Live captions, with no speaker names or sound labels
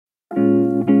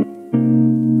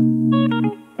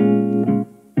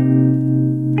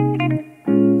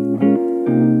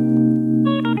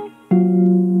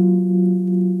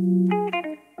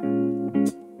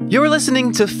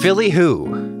listening to Philly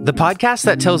Who, the podcast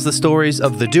that tells the stories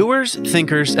of the doers,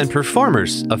 thinkers, and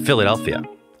performers of Philadelphia.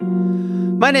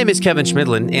 My name is Kevin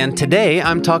Schmidlin, and today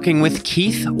I'm talking with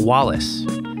Keith Wallace.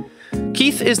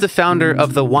 Keith is the founder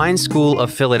of the Wine School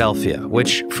of Philadelphia,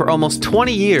 which for almost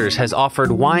 20 years has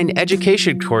offered wine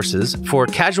education courses for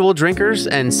casual drinkers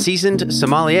and seasoned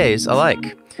sommeliers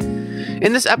alike.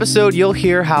 In this episode, you'll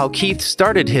hear how Keith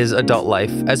started his adult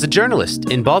life as a journalist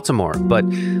in Baltimore, but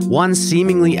one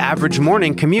seemingly average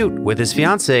morning commute with his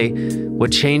fiancée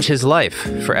would change his life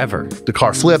forever. The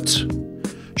car flipped.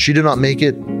 She did not make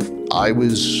it. I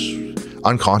was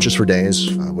unconscious for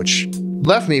days, which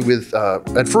left me with,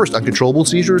 at first, uncontrollable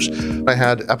seizures. I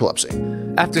had epilepsy.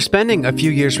 After spending a few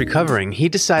years recovering, he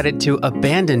decided to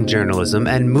abandon journalism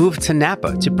and move to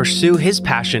Napa to pursue his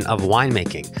passion of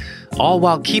winemaking, all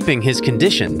while keeping his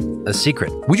condition a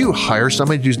secret. Would you hire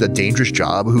somebody to do that dangerous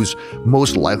job who's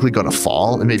most likely going to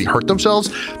fall and maybe hurt themselves?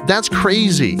 That's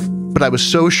crazy. But I was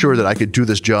so sure that I could do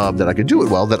this job, that I could do it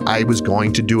well, that I was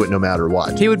going to do it no matter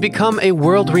what. He would become a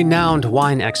world-renowned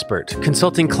wine expert,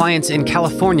 consulting clients in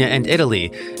California and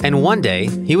Italy, and one day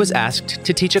he was asked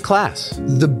to teach a class.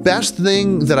 The best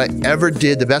thing that I ever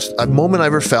did, the best moment I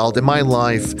ever felt in my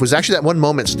life was actually that one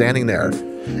moment standing there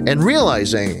and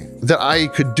realizing that I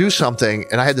could do something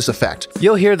and I had this effect.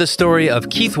 You'll hear the story of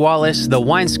Keith Wallace, the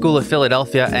Wine School of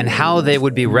Philadelphia, and how they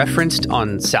would be referenced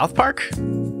on South Park?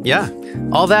 Yeah,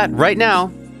 all that right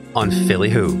now on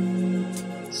Philly Who.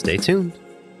 Stay tuned.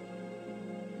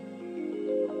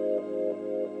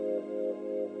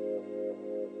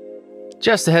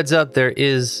 Just a heads up, there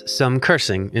is some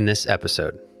cursing in this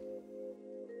episode.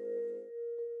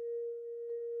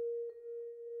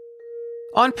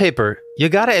 On paper, you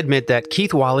gotta admit that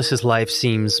Keith Wallace's life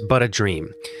seems but a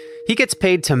dream. He gets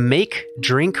paid to make,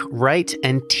 drink, write,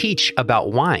 and teach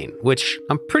about wine, which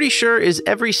I'm pretty sure is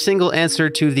every single answer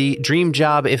to the dream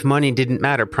job if money didn't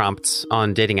matter prompts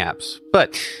on dating apps.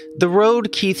 But the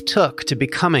road Keith took to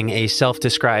becoming a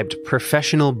self-described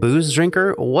professional booze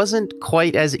drinker wasn't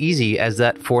quite as easy as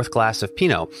that fourth glass of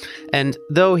Pinot. And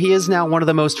though he is now one of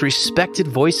the most respected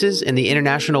voices in the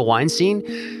international wine scene,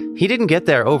 he didn't get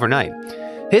there overnight.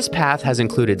 His path has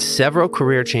included several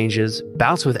career changes,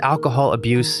 bouts with alcohol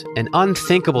abuse, an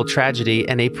unthinkable tragedy,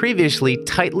 and a previously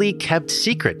tightly kept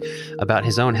secret about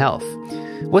his own health.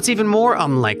 What's even more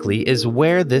unlikely is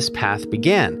where this path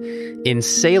began, in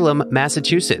Salem,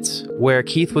 Massachusetts, where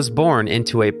Keith was born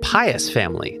into a pious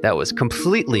family that was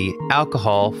completely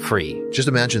alcohol-free. Just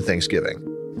imagine Thanksgiving,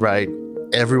 right?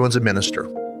 Everyone's a minister,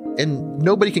 and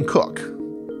nobody can cook,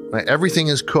 right? Everything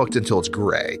is cooked until it's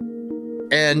gray.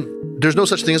 And there's no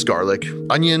such thing as garlic.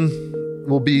 Onion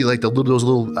will be like those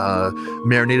little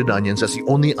marinated onions. That's the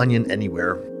only onion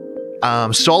anywhere.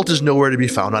 Salt is nowhere to be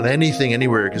found on anything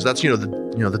anywhere because that's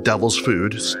the devil's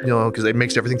food. Because it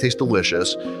makes everything taste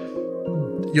delicious.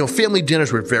 Family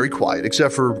dinners were very quiet,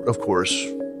 except for, of course,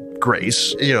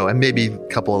 Grace. And maybe a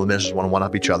couple of the ministers want to one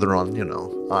up each other on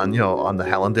the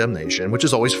Hell and Damnation, which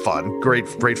is always fun.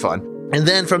 Great fun. And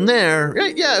then from there,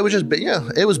 it was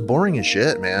it was boring as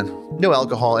shit, man. No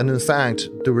alcohol. And in fact,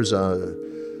 there was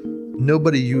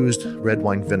nobody used red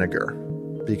wine vinegar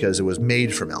because it was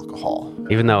made from alcohol.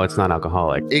 Even though it's not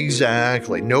alcoholic.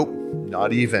 Exactly. Nope.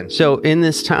 Not even. So in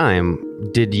this time,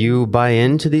 did you buy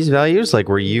into these values? Like,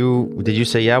 did you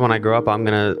say, yeah, when I grow up, I'm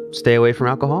going to stay away from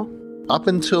alcohol? Up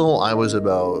until I was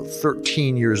about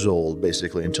 13 years old,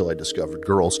 basically, until I discovered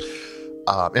girls.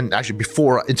 And actually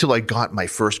until I got my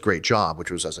first great job,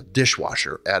 which was as a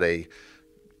dishwasher at a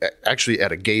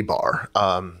gay bar,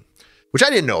 which I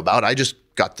didn't know about. I just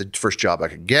got the first job I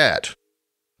could get.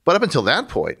 But up until that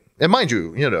point, and mind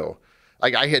you,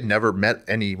 I had never met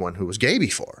anyone who was gay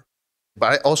before,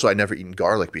 but I'd never eaten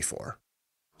garlic before.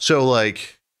 So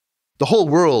the whole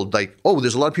world,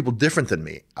 there's a lot of people different than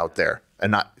me out there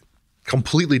and not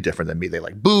completely different than me. They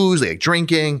like booze, they like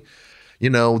drinking,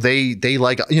 they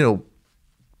like,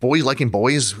 boys liking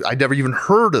boys. I'd never even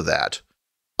heard of that.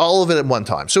 All of it at one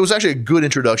time. So it was actually a good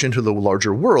introduction to the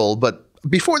larger world. But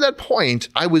before that point,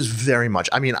 I was very much,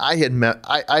 I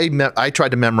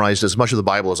tried to memorize as much of the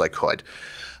Bible as I could.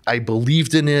 I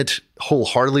believed in it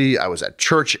wholeheartedly. I was at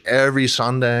church every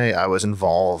Sunday. I was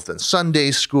involved in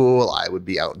Sunday school. I would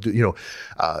be out,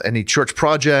 any church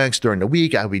projects during the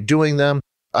week, I would be doing them.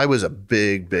 I was a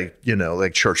big,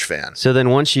 church fan. So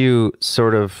then once you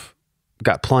sort of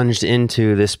got plunged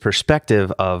into this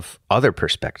perspective of other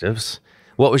perspectives,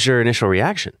 what was your initial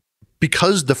reaction?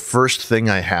 Because the first thing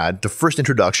I had, the first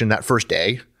introduction, that first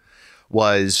day,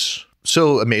 was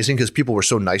so amazing because people were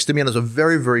so nice to me. And I was a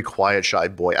very, very quiet, shy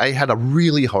boy. I had a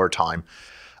really hard time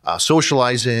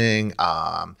socializing,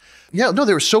 Yeah, no,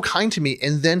 they were so kind to me.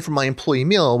 And then for my employee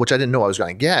meal, which I didn't know I was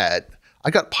going to get,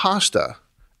 I got pasta.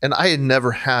 And I had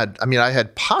never had, I mean, I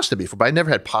had pasta before, but I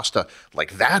never had pasta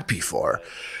like that before.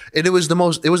 And it was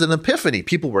an epiphany.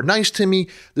 People were nice to me.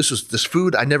 This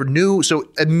food I never knew. So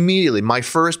immediately, my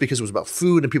first, because it was about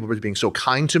food and people were being so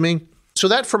kind to me. So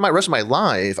that for my rest of my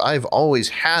life, I've always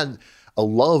had a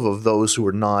love of those who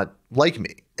are not like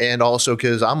me. And also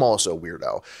because I'm also a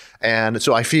weirdo. And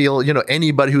so I feel,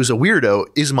 anybody who's a weirdo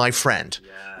is my friend.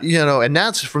 Yeah. And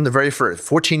that's from the very first,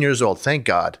 14 years old. Thank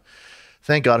God.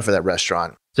 Thank God for that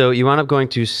restaurant. So you wound up going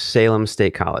to Salem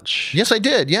State College. Yes, I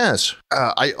did. Yes.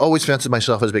 I always fancied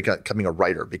myself as becoming a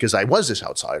writer because I was this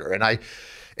outsider. And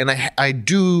I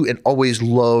do and always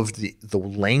loved the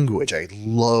language. I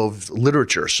loved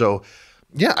literature. So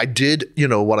yeah, I did,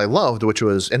 what I loved, which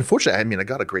was, and fortunately, I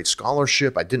got a great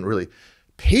scholarship. I didn't really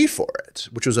pay for it,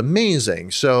 which was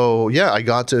amazing. So yeah, I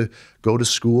got to go to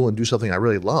school and do something I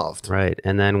really loved. Right.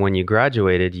 And then when you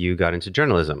graduated, you got into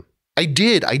journalism. I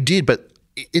did, but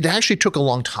it actually took a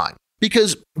long time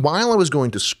because while I was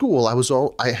going to school, I was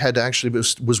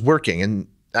working and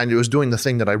I was doing the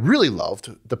thing that I really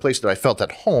loved, the place that I felt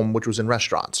at home, which was in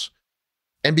restaurants.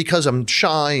 And because I'm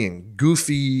shy and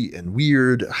goofy and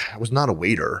weird, I was not a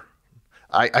waiter.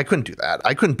 I couldn't do that.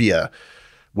 I couldn't be a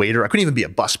waiter. I couldn't even be a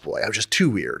busboy. I was just too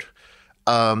weird.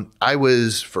 I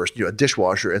was first, a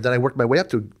dishwasher, and then I worked my way up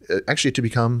to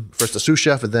become first a sous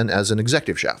chef and then as an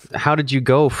executive chef. How did you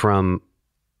go from,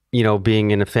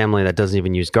 being in a family that doesn't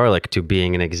even use garlic to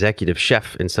being an executive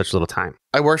chef in such little time?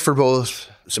 I worked for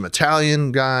both some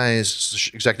Italian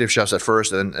guys, executive chefs at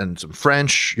first, and some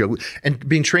French, and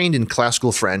being trained in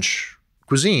classical French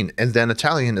cuisine and then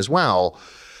Italian as well.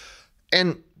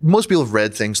 And most people have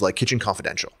read things like Kitchen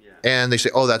Confidential. And they say,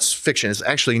 oh, that's fiction. It's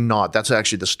actually not. That's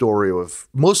actually the story of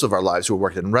most of our lives who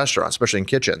worked in restaurants, especially in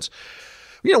kitchens.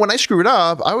 When I screwed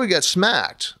up, I would get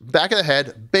smacked. Back of the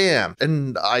head, bam.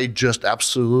 And I just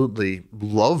absolutely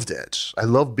loved it. I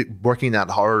loved working that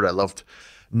hard. I loved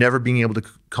never being able to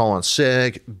call on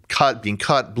sick, being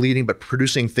cut, bleeding, but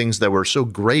producing things that were so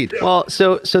great. Well,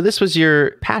 so this was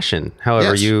your passion.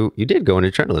 However, yes. you did go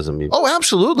into journalism. Oh,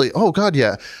 absolutely. Oh, God,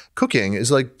 yeah. Cooking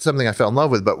is like something I fell in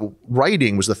love with, but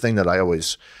writing was the thing that I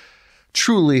always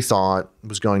truly thought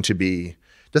was going to be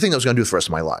the thing that was going to do for the rest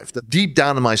of my life. Deep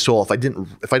down in my soul, if I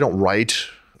don't write,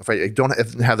 if I don't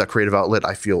have that creative outlet,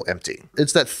 I feel empty.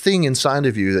 It's that thing inside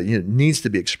of you that needs to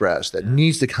be expressed, that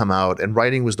needs to come out. And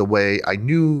writing was the way I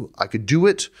knew I could do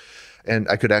it and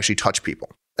I could actually touch people.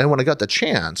 And when I got the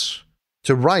chance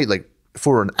to write, like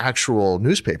for an actual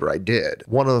newspaper, I did.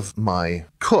 One of my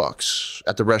cooks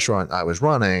at the restaurant I was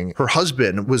running, her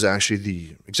husband was actually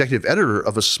the executive editor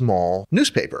of a small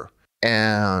newspaper.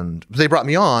 And they brought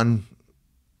me on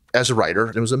as a writer.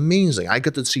 It was amazing. I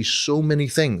got to see so many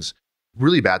things.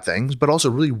 Really bad things, but also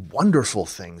really wonderful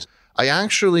things. I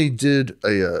actually did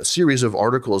a series of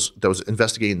articles that was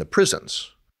investigating the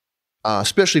prisons,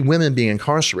 especially women being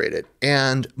incarcerated.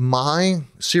 And my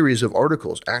series of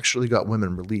articles actually got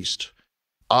women released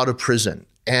out of prison.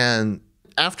 And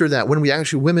after that, when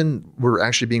women were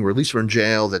actually being released from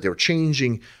jail, that they were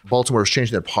Baltimore was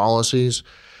changing their policies.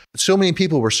 So many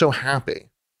people were so happy.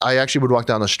 I actually would walk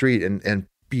down the street and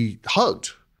be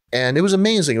hugged. And it was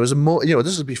amazing. It was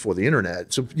this is before the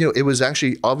internet. So, it was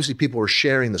actually, obviously people were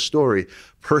sharing the story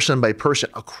person by person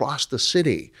across the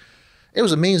city. It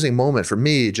was an amazing moment for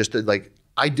me just to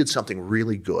I did something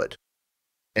really good.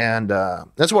 And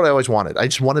that's what I always wanted. I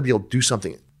just wanted to be able to do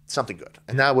something good.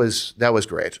 And that was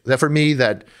great. That for me,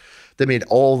 that made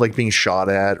all being shot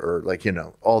at or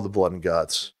all the blood and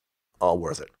guts all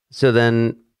worth it. So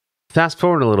then fast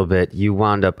forward a little bit, you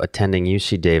wound up attending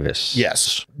UC Davis.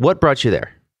 Yes. What brought you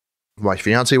there? My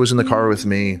fiance was in the car with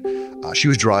me. She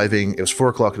was driving. It was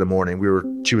 4:00 in the morning.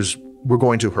 We're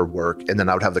going to her work, and then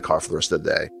I would have the car for the rest of the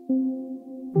day.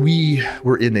 We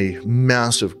were in a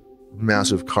massive,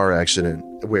 massive car accident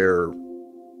where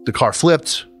the car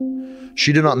flipped.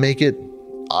 She did not make it.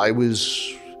 I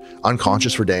was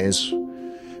unconscious for days.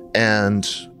 And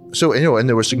so, and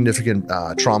there was significant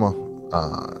trauma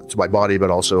to my body,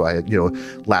 but also I had,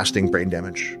 lasting brain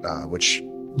damage, which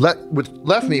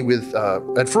left me with,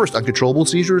 at first, uncontrollable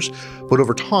seizures, but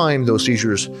over time, those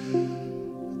seizures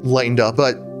lightened up.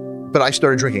 But I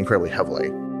started drinking incredibly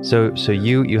heavily. So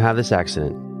you have this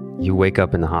accident. You wake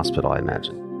up in the hospital, I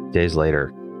imagine, days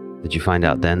later. Did you find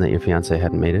out then that your fiance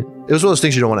hadn't made it? It was one of those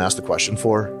things you don't want to ask the question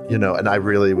for, and I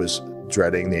really was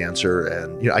dreading the answer.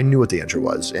 And, I knew what the answer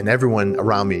was. And everyone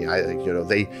around me,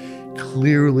 they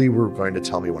clearly were going to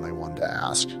tell me when I wanted to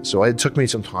ask. So it took me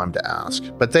some time to ask.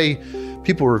 But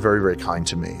people were very, very kind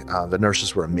to me. The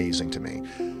nurses were amazing to me.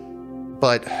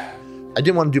 But I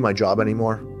didn't want to do my job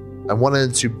anymore. I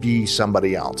wanted to be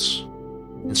somebody else.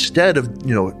 Instead of,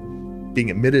 being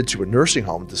admitted to a nursing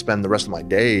home to spend the rest of my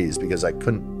days because I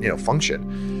couldn't,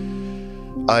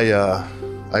 function,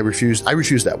 I refused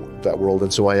that world.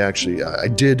 And so I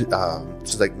did,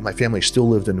 it's like my family still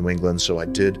lived in New England. So I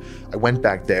went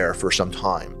back there for some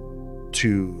time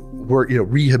to work,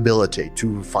 rehabilitate,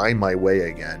 to find my way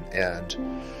again.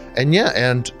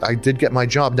 And I did get my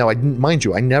job. Now, mind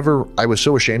you, I was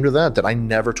so ashamed of that I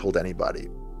never told anybody.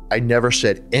 I never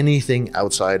said anything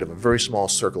outside of a very small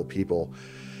circle of people.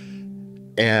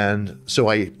 And so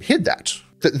I hid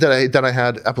that I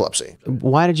had epilepsy.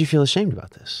 Why did you feel ashamed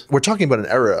about this? We're talking about an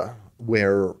era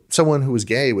where someone who was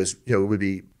gay was, would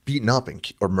be beaten up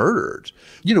or murdered.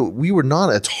 We were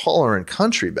not a tolerant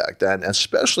country back then,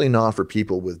 especially not for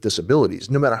people with disabilities.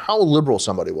 No matter how liberal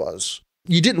somebody was,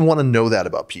 you didn't want to know that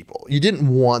about people. You didn't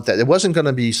want that. It wasn't going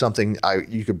to be something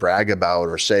you could brag about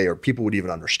or say, or people would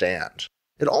even understand.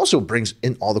 It also brings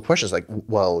in all the questions like,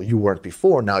 well, you weren't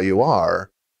before, now you are.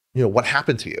 What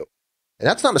happened to you? And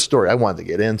that's not a story I wanted to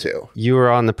get into. You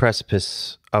were on the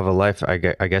precipice of a life, I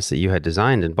guess, that you had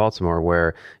designed in Baltimore,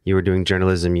 where you were doing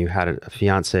journalism, you had a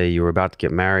fiance, you were about to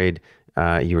get married,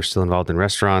 you were still involved in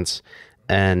restaurants,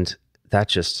 and that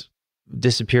just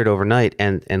disappeared overnight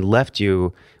and left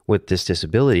you with this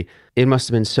disability. It must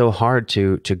have been so hard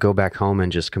to go back home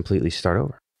and just completely start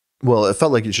over. Well, it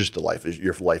felt like it's just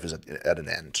your life is at an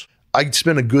end. I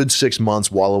spent a good 6 months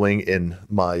wallowing in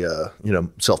my,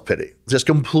 self-pity. Just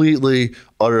completely,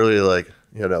 utterly like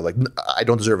I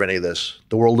don't deserve any of this.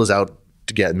 The world is out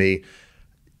to get me.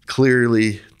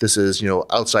 Clearly, this is,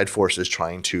 outside forces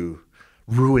trying to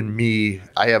ruin me.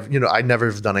 I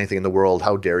never have done anything in the world.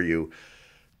 How dare you?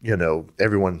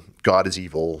 God is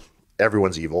evil.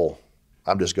 Everyone's evil.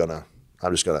 I'm just gonna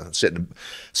sit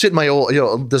in my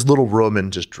old, this little room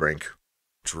and just drink.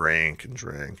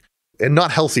 And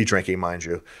not healthy drinking, mind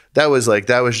you. That was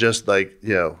just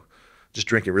just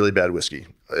drinking really bad whiskey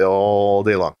all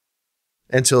day long.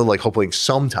 Until hoping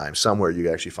sometime, somewhere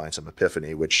you actually find some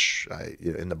epiphany, which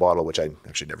in the bottle, which I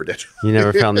actually never did. You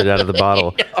never found it out of the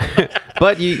bottle.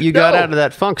 But you got out of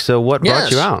that funk. So what brought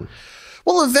you out?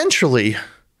 Well, eventually,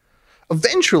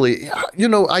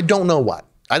 I don't know what.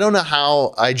 I don't know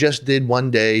how. I just did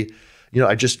one day,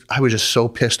 I was just so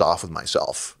pissed off with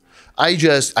myself. I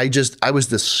was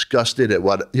disgusted at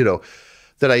what,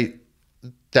 that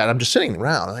I'm just sitting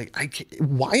around.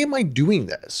 Why am I doing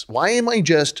this? Why am I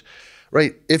just,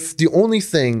 right? If the only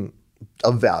thing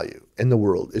of value in the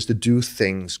world is to do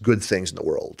good things in the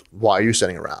world, why are you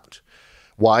sitting around?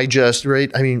 Why just, right?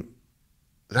 I mean,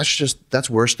 that's the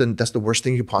worst thing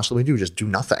you could possibly do. Just do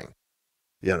nothing,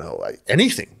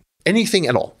 anything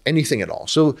at all.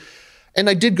 So, and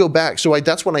I did go back. So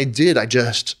that's when I did. I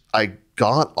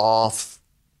got off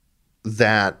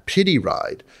that pity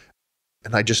ride,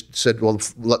 and I just said, well,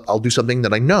 I'll do something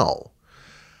that I know.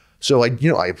 So I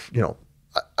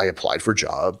applied for a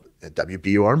job at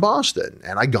WBUR in Boston,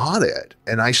 and I got it,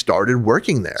 and I started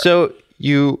working there. So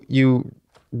you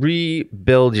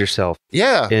rebuild yourself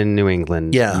in New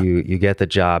England. Yeah. You get the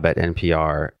job at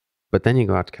NPR, but then you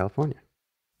go out to California.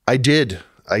 I did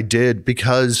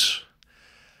because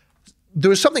there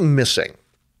was something missing.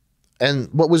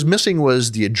 And what was missing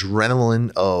was the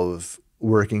adrenaline of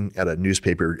working at a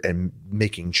newspaper and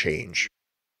making change.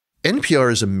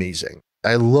 NPR is amazing.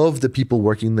 I love the people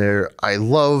working there. I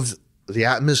love the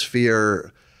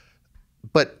atmosphere.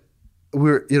 But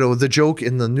the joke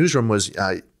in the newsroom was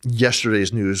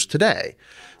yesterday's news today.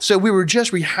 So we were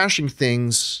just rehashing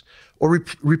things or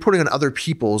reporting on other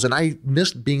people's. And I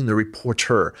missed being the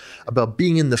reporter, about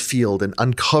being in the field and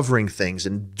uncovering things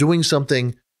and doing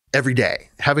something every day,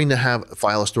 having to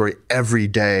file a story every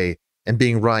day and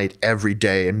being right every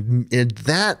day. And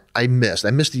that I missed.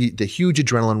 I missed the huge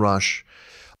adrenaline rush.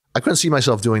 I couldn't see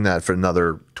myself doing that for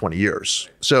another 20 years.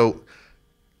 So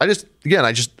I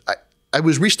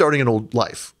was restarting an old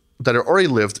life that I already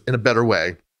lived in a better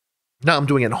way. Now I'm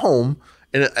doing it at home,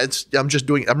 and I'm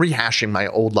rehashing my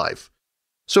old life.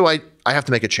 So I have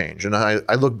to make a change. And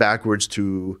I look backwards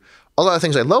to a lot of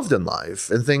things I loved in life,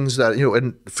 and things that,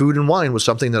 and food and wine was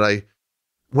something that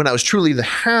when I was truly the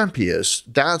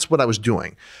happiest, that's what I was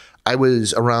doing. I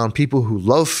was around people who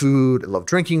love food and love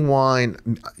drinking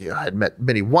wine. I had met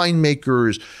many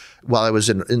winemakers while I was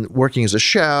in working as a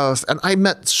chef, and I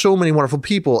met so many wonderful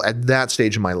people at that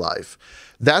stage in my life.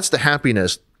 That's the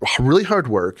happiness, really hard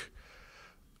work,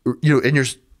 and you're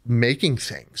making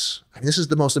things. I mean, this is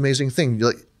the most amazing thing.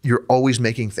 You're always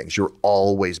making things. You're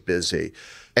always busy.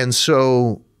 And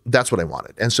so that's what I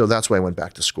wanted. And so that's why I went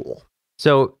back to school.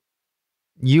 So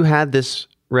you had this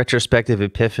retrospective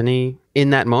epiphany in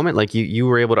that moment? Like you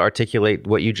were able to articulate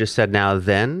what you just said now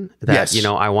then, that, Yes. you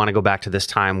know, I want to go back to this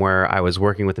time where I was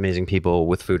working with amazing people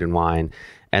with food and wine.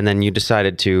 And then you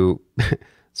decided to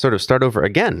sort of start over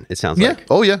again, it sounds like.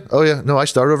 Oh yeah. No, I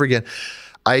started over again.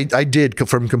 I did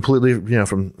from completely, you know,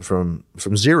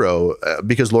 from zero,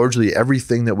 because largely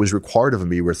everything that was required of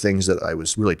me were things that I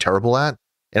was really terrible at,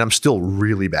 and I'm still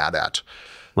really bad at.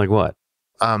 Like what?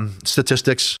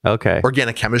 Statistics. Okay.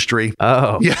 Organic chemistry.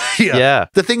 Oh. Yeah.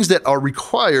 The things that are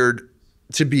required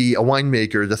to be a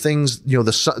winemaker, the things, you know,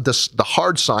 the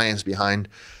hard science behind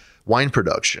wine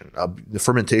production, the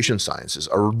fermentation sciences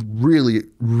are really,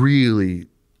 really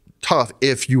tough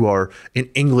if you are an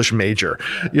English major,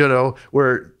 you know,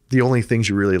 where the only things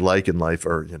you really like in life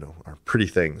are, you know, are pretty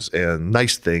things and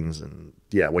nice things. And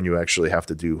yeah, when you actually have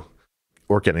to do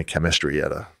organic chemistry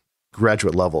at a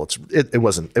graduate level, it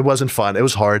wasn't fun. It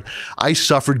was hard. I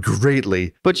suffered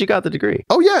greatly. But you got the degree.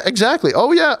 Oh yeah, exactly.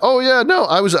 Oh yeah. No,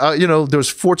 I was, you know, there was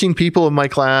 14 people in my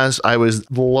class. I was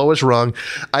the lowest rung.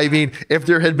 I mean, if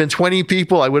there had been 20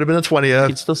 people, I would have been the 20th.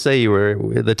 You'd still say you were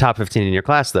the top 15 in your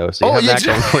class, though. So you have that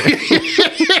going for you.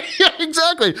 Yeah,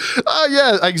 exactly.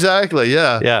 Yeah, exactly.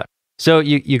 Yeah. Yeah. So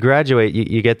you graduate,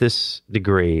 you get this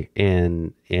degree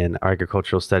in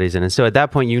agricultural studies, and so at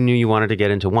that point you knew you wanted to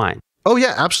get into wine. Oh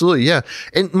yeah, absolutely. Yeah.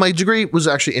 And my degree was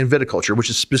actually in viticulture, which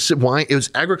is specific wine. It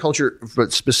was agriculture,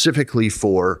 but specifically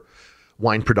for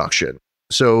wine production.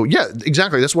 So yeah,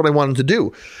 exactly. That's what I wanted to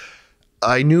do.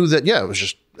 I knew that, yeah, it was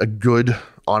just a good,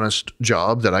 honest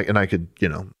job that I could, you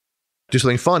know, do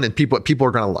something fun and people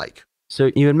are going to like.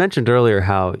 So you had mentioned earlier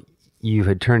how you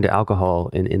had turned to alcohol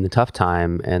in the tough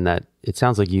time, and that it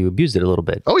sounds like you abused it a little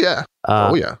bit. Oh yeah.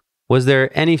 Oh yeah. Was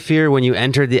there any fear when you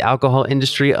entered the alcohol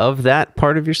industry of that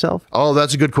part of yourself? Oh,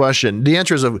 that's a good question. The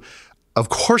answer is of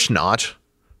course not,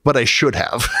 but I should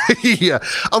have. Yeah,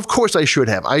 of course I should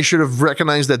have. I should have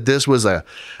recognized that this was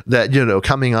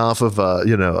coming off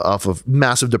of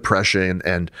massive depression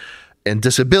and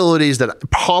disabilities, that I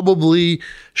probably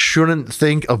shouldn't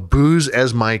think of booze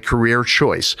as my career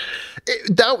choice.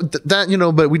 But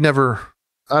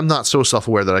I'm not so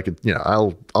self-aware that I could, you know,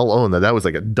 I'll own that was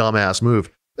like a dumbass move.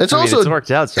 It's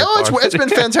worked out so far. It's been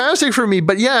fantastic for me,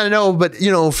 but yeah, no, but you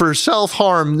know, for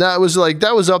self-harm, that was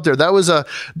up there.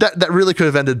 That really could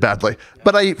have ended badly.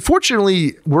 But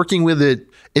fortunately, working with it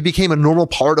became a normal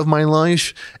part of my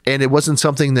life, and it wasn't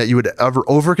something that you would ever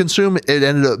overconsume. It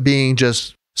ended up being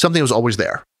just something that was always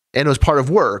there, and it was part of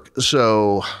work.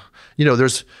 So, you know,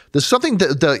 there's something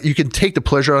that you can take the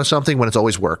pleasure out of something when it's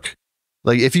always work.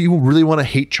 Like if you really want to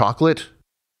hate chocolate,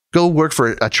 go work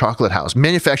for a chocolate house,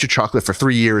 manufacture chocolate for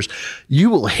 3 years. You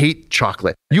will hate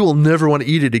chocolate. You will never want to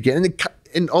eat it again.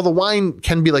 And all the wine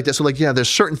can be like that. So like, yeah, there's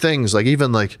certain things like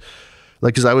even like,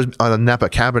 cause I was on a Napa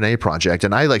Cabernet project,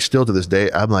 and I like still to this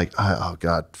day, I'm like, oh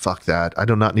God, fuck that. I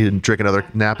do not need to drink another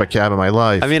Napa Cab in my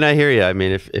life. I mean, I hear you. I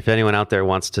mean, if anyone out there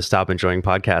wants to stop enjoying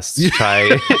podcasts,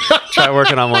 try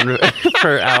working on one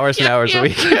for hours and hours a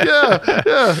week.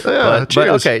 Yeah. But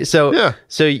okay, so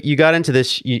you got into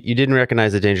this, you didn't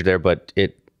recognize the danger there, but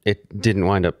it didn't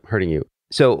wind up hurting you.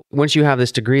 So once you have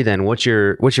this degree, then what's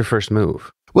your first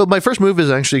move? Well, my first move is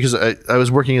actually because I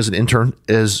was working as an intern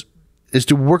is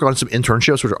to work on some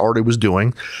internships, which I already was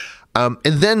doing. And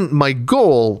then my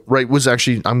goal, right, was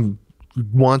actually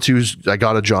I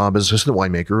got a job as assistant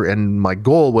winemaker, and my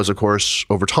goal was, of course,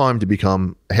 over time to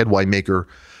become a head winemaker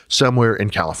somewhere in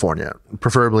California,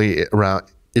 preferably around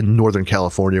in Northern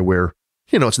California, where,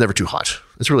 you know, it's never too hot.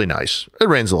 It's really nice. It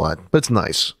rains a lot, but it's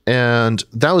nice. And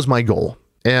that was my goal.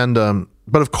 And,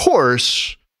 but of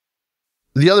course,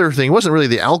 the other thing wasn't really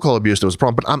the alcohol abuse that was a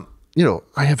problem, but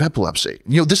I have epilepsy.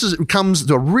 You know, this becomes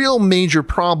the real major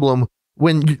problem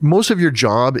when most of your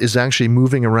job is actually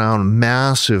moving around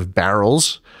massive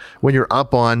barrels. When you're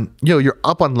up on, you're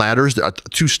up on ladders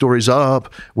 2 stories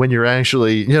up. When you're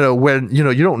actually, you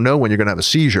don't know when you're going to have a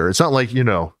seizure. It's not like,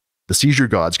 the seizure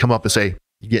gods come up and say,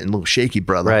 you're getting a little shaky,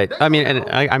 brother. Right. I mean,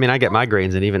 I get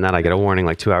migraines, and even that I get a warning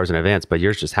like 2 hours in advance, but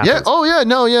yours just happens. Yeah. Oh yeah.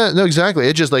 No, exactly.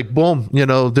 It's just like, boom,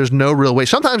 there's no real way.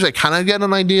 Sometimes I kind of get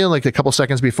an idea like a couple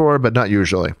seconds before, but not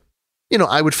usually.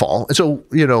 I would fall. And so,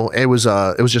 it was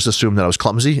just assumed that I was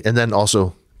clumsy, and then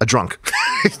also a drunk.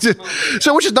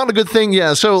 So, which is not a good thing.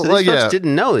 Yeah. So like, folks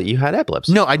didn't know that you had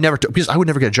epilepsy. No, because I would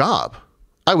never get a job.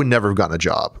 I would never have gotten a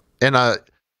job. And,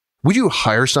 would you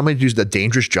hire somebody to do a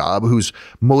dangerous job who's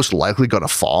most likely going to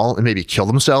fall and maybe kill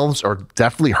themselves or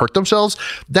definitely hurt themselves?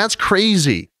 That's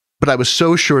crazy. But I was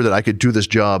so sure that I could do this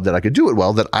job, that I could do it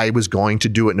well, that I was going to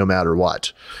do it no matter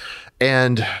what.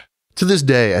 And to this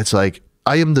day, it's like,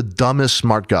 I am the dumbest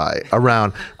smart guy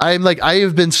around. I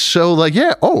have been so like,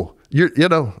 yeah, oh, you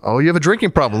have a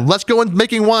drinking problem. Let's go in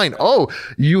making wine. Oh,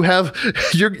 you have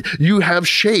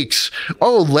shakes.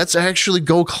 Oh, let's actually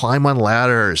go climb on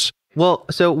ladders. Well,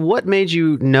 so what made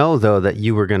you know, though, that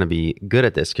you were going to be good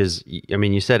at this? Because, I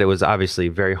mean, you said it was obviously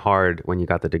very hard when you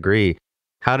got the degree.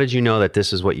 How did you know that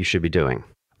this is what you should be doing?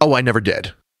 Oh, I never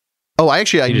did. Oh, I knew.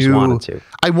 Just wanted to.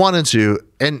 I wanted to.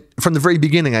 And from the very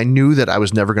beginning, I knew that I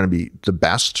was never going to be the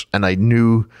best. And I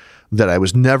knew that I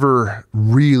was never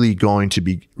really going to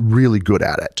be really good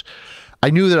at it. I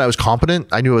knew that I was competent.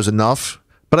 I knew I was enough.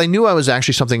 But I knew I was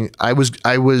actually something, I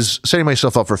was setting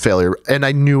myself up for failure. And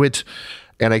I knew it.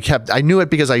 And I knew it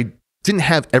because I didn't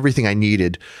have everything I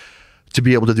needed to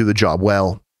be able to do the job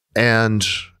well. And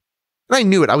I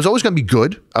knew it. I was always going to be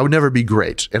good. I would never be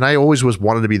great. And I always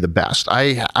wanted to be the best.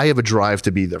 I have a drive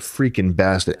to be the freaking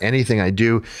best at anything I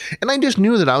do. And I just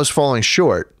knew that I was falling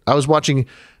short. I was watching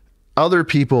other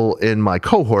people in my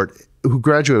cohort who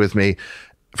graduated with me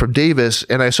from Davis,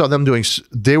 and I saw them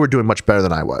they were doing much better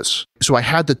than I was. So I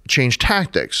had to change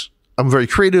tactics. I'm very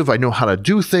creative. I know how to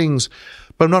do things,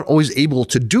 but I'm not always able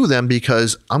to do them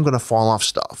because I'm going to fall off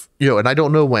stuff, and I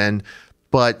don't know when.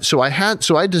 But so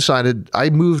I decided, I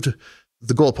moved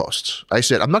the goalposts. I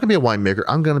said, I'm not going to be a winemaker.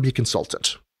 I'm going to be a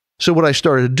consultant. So what I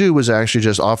started to do was actually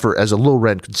just offer as a low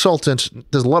rent consultant.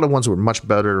 There's a lot of ones who are much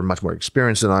better, much more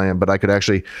experienced than I am, but I could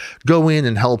actually go in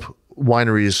and help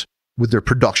wineries with their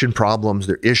production problems,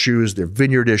 their issues, their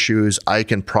vineyard issues. I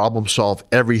can problem solve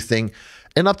everything,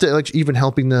 and up to even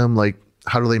helping them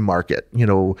how do they market?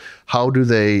 How do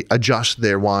they adjust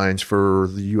their wines for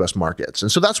the U.S. markets?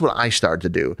 And so that's what I started to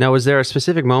do. Now, was there a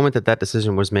specific moment that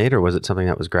decision was made, or was it something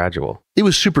that was gradual? It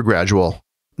was super gradual.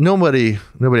 Nobody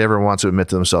ever wants to admit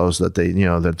to themselves that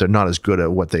that they're not as good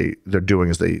at what they're doing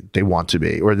as they want to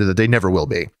be, or that they never will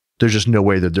be. There's just no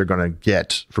way that they're going to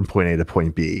get from point A to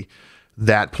point B.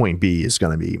 That point B is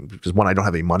going to be, because one, I don't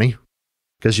have any money.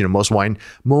 Because most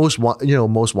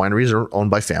wineries are owned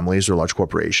by families or large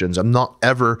corporations. I'm not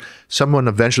ever. Someone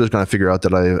eventually is going to figure out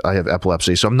that I have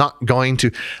epilepsy, so I'm not going to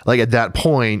at that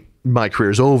point. My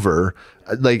career's over.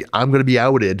 I'm going to be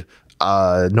outed.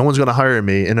 No one's going to hire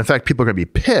me, and in fact, people are going to be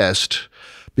pissed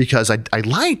because I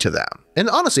lied to them. And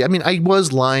honestly, I mean, I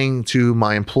was lying to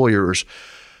my employers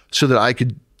so that I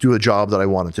could do a job that I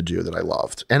wanted to do, that I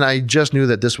loved, and I just knew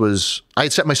that I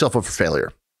had set myself up for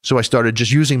failure. So I started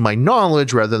just using my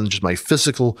knowledge rather than just my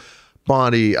physical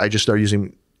body. I just started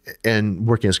using and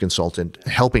working as a consultant,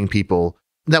 helping people.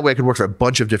 That way I could work for a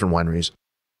bunch of different wineries.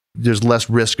 There's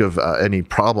less risk of any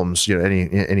problems,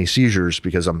 any seizures,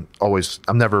 because I'm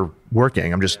never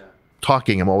working. I'm just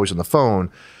talking. I'm always on the phone.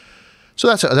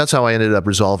 So that's how I ended up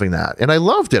resolving that. And I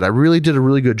loved it. I really did a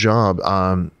really good job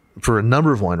for a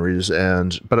number of wineries.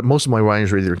 But most of my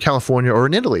wineries were either in California or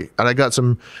in Italy. And I got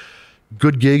some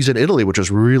good gigs in Italy, which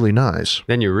was really nice.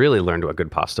 Then you really learned what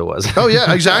good pasta was. Oh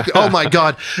yeah, exactly. Oh my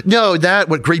God. No,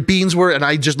 what great beans were. And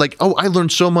I just I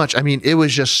learned so much. I mean, it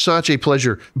was just such a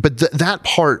pleasure. But that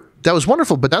part, that was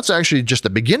wonderful. But that's actually just the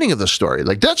beginning of the story.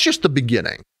 That's just the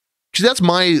beginning. Because that's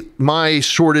my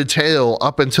sordid tale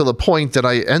up until the point that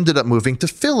I ended up moving to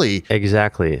Philly.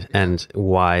 Exactly. And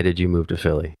why did you move to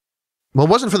Philly? Well, it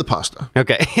wasn't for the pasta.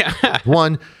 Okay.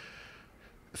 One,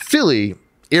 Philly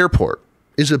airport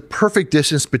is a perfect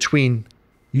distance between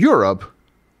Europe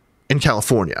and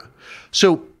California.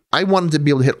 So I wanted to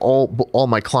be able to hit all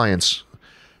my clients.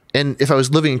 And if I was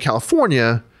living in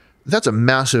California, that's a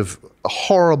massive,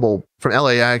 horrible, from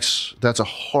LAX, that's a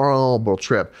horrible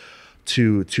trip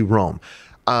to Rome.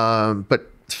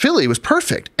 But Philly was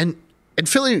perfect. And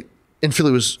Philly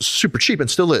was super cheap,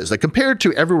 and still is. Compared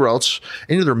to everywhere else,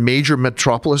 any other major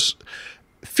metropolis,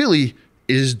 Philly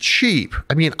is cheap.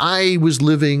 I mean, I was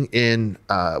living in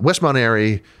Westmount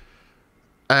area,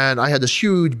 and I had this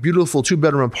huge, beautiful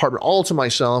 2-bedroom apartment all to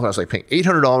myself. I was paying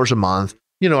 $800 a month,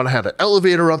 and I had an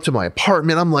elevator up to my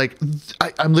apartment. I'm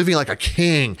I'm living like a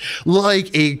king,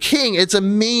 It's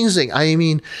amazing. I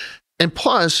mean, and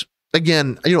plus,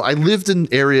 again, I lived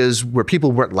in areas where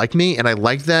people weren't like me, and I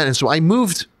liked that. And so I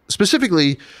moved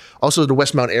specifically also to the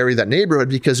Westmount area, that neighborhood,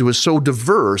 because it was so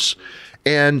diverse.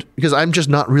 And because I'm just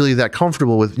not really that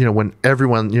comfortable with, when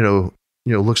everyone,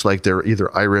 looks like they're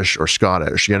either Irish or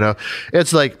Scottish,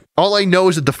 it's all I know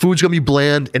is that the food's going to be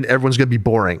bland and everyone's going to be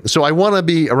boring. So I want to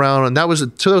be around, and that was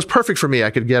perfect for me.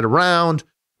 I could get around.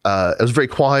 It was very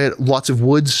quiet, lots of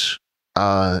woods.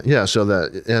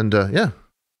 Yeah.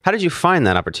 How did you find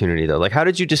that opportunity, though? How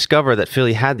did you discover that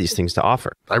Philly had these things to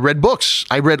offer? I read books.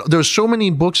 There's so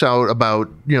many books out about,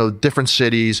 different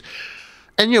cities.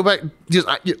 And,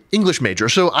 English major.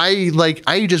 So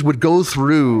I just would go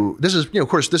through, this is, of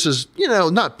course, this is,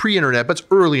 not pre-internet, but it's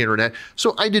early internet.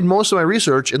 So I did most of my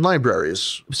research in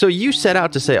libraries. So you set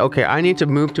out to say, okay, I need to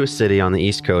move to a city on the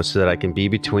East Coast so that I can be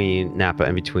between Napa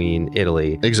and between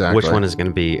Italy. Exactly. Which one is going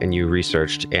to be? And you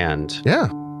researched, and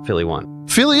Philly won.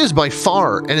 Philly is by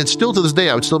far, and it's still to this day,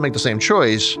 I would still make the same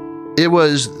choice. It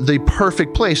was the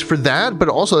perfect place for that, but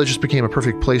also it just became a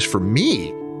perfect place for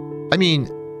me. I mean,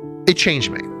 it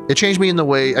changed me. It changed me in the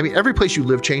way, every place you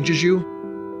live changes you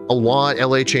a lot.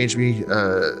 LA changed me.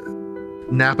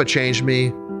 Napa changed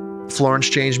me. Florence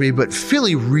changed me, but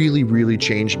Philly really, really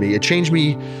changed me. It changed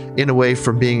me in a way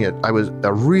from being I was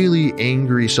a really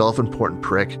angry, self-important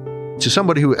prick to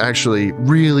somebody who actually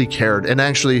really cared and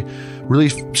actually really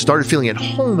started feeling at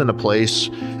home in a place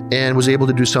and was able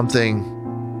to do something.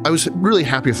 I was really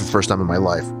happy for the first time in my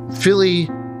life. Philly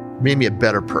made me a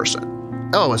better person.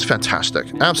 Oh, it's fantastic.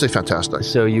 Absolutely fantastic.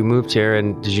 So you moved here,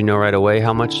 and did you know right away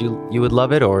how much you would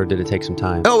love it, or did it take some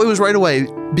time? Oh, it was right away,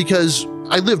 because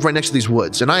I lived right next to these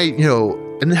woods, and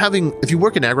if you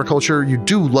work in agriculture, you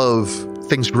do love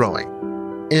things growing.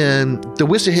 And the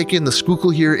Wissahickon, the Schuylkill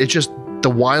here, the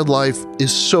wildlife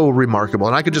is so remarkable.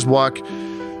 And I could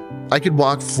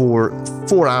walk for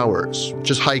 4 hours,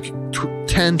 just hike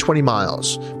 10, 20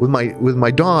 miles with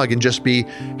my dog and just be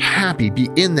happy, be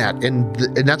in that. And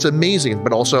that's amazing.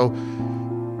 But also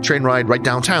train ride right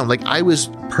downtown. Like, I was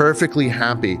perfectly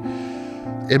happy.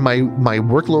 And my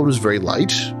workload was very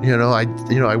light.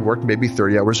 I worked maybe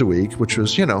 30 hours a week, which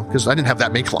was, because I didn't have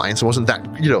that many clients. It wasn't that,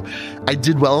 I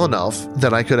did well enough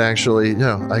that I could actually, It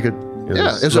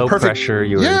was low pressure.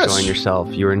 You were enjoying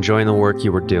yourself. You were enjoying the work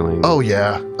you were doing. Oh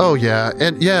yeah,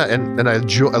 and I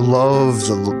just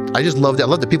loved it. I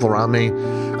loved the people around me.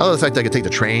 I love the fact that I could take the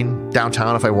train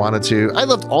downtown if I wanted to. I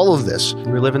loved all of this.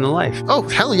 You were living the life. Oh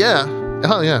hell yeah.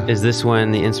 Is this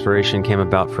when the inspiration came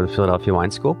about for the Philadelphia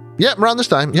Wine School? Yeah, around this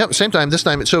time. Yeah, same time. This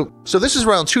time. So this is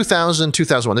around 2000,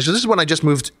 2001. This is when I just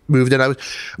moved in. I was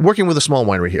working with a small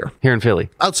winery here in Philly,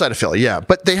 outside of Philly. Yeah,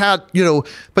 but they had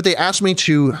but they asked me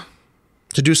to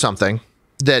do something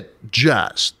that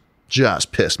just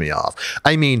pissed me off.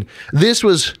 I mean, this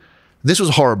was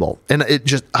horrible. And it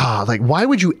just, why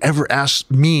would you ever ask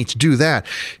me to do that?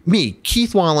 Me,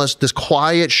 Keith Wallace, this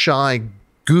quiet, shy,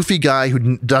 goofy guy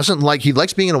who he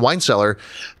likes being in a wine cellar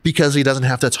because he doesn't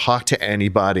have to talk to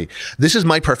anybody. This is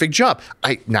my perfect job.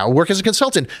 I now work as a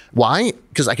consultant. Why?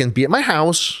 Because I can be at my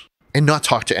house and not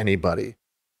talk to anybody.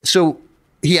 So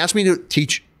he asked me to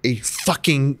teach a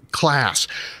fucking class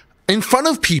in front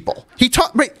of people. He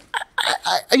taught me.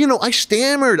 I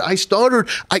stammered. I stuttered.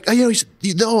 He said,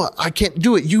 no, I can't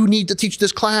do it. You need to teach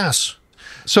this class.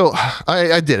 So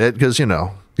I did it because,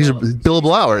 these are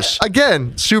billable hours.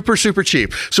 Again, super, super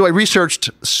cheap. So I researched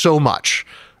so much.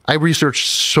 I researched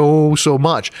so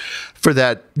much for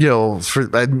that, for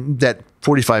that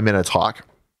 45-minute talk.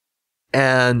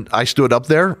 And I stood up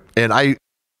there, and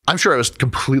I'm sure I was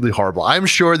completely horrible. I'm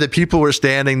sure that people were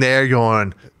standing there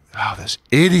going, oh, this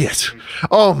idiot.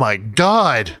 Oh my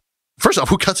God. First off,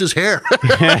 who cuts his hair?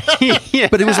 Yeah.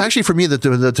 But it was actually for me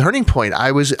the turning point.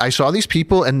 I saw these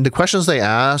people, and the questions they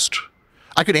asked,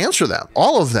 I could answer them,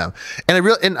 all of them.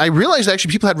 And I realized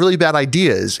actually people had really bad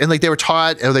ideas, and they were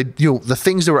taught, or the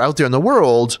things that were out there in the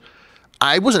world,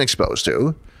 I wasn't exposed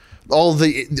to. All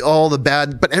the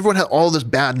bad, but everyone had all this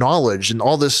bad knowledge and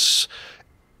all this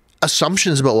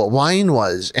assumptions about what wine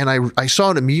was. And I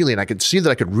saw it immediately, and I could see that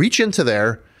I could reach into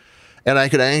there and I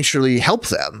could actually help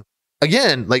them.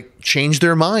 Again, change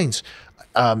their minds,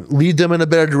 lead them in a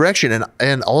better direction.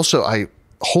 And also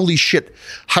holy shit,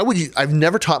 I've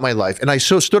never taught in my life. And I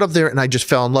stood up there and I just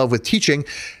fell in love with teaching.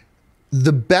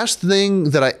 The best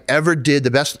thing that I ever did,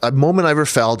 the best moment I ever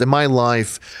felt in my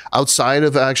life outside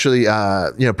of actually,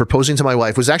 proposing to my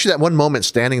wife was actually that one moment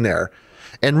standing there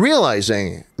and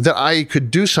realizing that I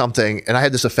could do something and I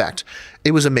had this effect.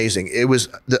 It was amazing. It was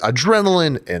the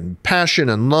adrenaline and passion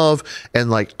and love.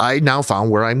 And I now found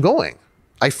where I'm going.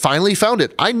 I finally found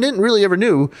it. I didn't really ever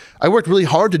knew. I worked really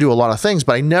hard to do a lot of things,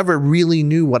 but I never really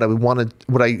knew what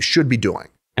I should be doing.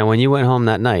 And when you went home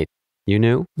that night, you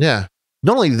knew? Yeah.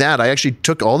 Not only that, I actually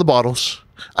took all the bottles,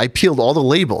 I peeled all the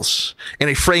labels,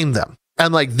 and I framed them.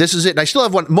 And this is it. And I still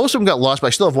have one. Most of them got lost, but I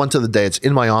still have one to the day. It's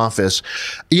in my office.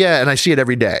 Yeah, and I see it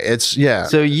every day.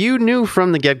 So you knew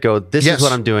from the get-go, this is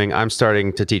what I'm doing. I'm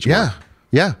starting to teach more.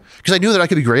 Yeah. Because I knew that I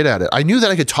could be great at it. I knew that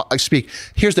I could speak.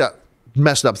 Here's the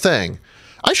messed up thing.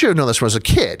 I should have known this when I was a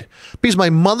kid, because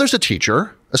my mother's a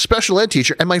teacher, a special ed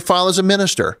teacher, and my father's a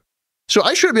minister. So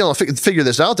I should be able to figure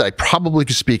this out, that I probably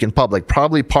could speak in public,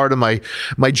 probably part of my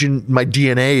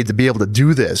DNA to be able to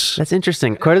do this. That's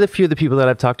interesting. Quite a few of the people that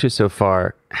I've talked to so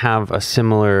far have a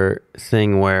similar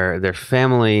thing where their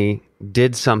family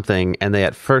did something and they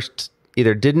at first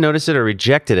either didn't notice it or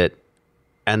rejected it,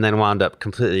 and then wound up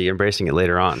completely embracing it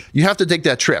later on. You have to take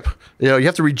that trip. You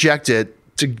have to reject it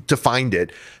to find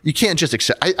it. You can't just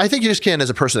accept. I think you just can't, as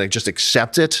a person, just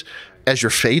accept it as your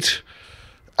fate.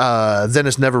 Then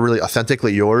it's never really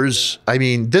authentically yours. I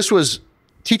mean,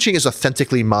 teaching is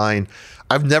authentically mine.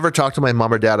 I've never talked to my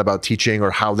mom or dad about teaching or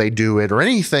how they do it or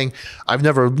anything. I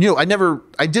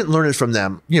didn't learn it from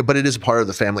them, but it is part of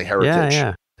the family heritage.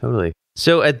 Yeah, totally.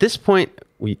 So at this point,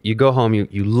 you go home,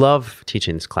 you love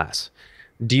teaching this class.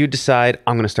 Do you decide,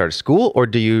 I'm going to start a school, or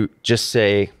do you just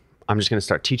say, I'm just going to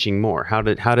start teaching more? How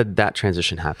did that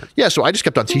transition happen? Yeah, so I just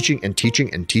kept on teaching and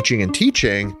teaching and teaching and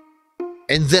teaching.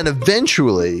 And then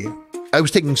eventually, I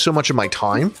was taking so much of my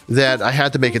time that I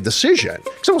had to make a decision.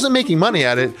 Because I wasn't making money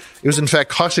at it. It was in fact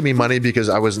costing me money because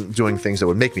I wasn't doing things that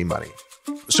would make me money.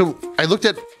 So I looked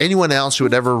at anyone else who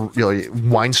had ever,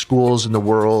 wine schools in the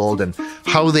world and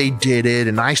how they did it.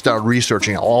 And I started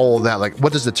researching all of that. Like,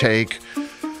 what does it take?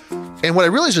 And what I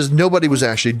realized is nobody was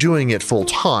actually doing it full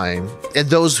time. And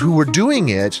those who were doing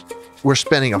it were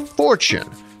spending a fortune,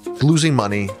 losing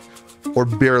money, or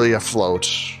barely afloat.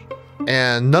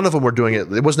 And none of them were doing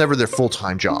it. It was never their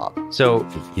full-time job. So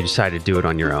you decided to do it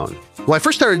on your own. Well, I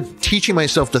first started teaching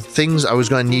myself the things I was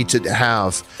going to need to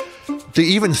have to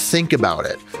even think about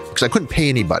it, because I couldn't pay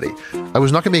anybody. I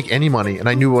was not going to make any money, and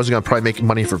I knew I wasn't going to probably make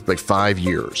money for like 5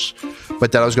 years,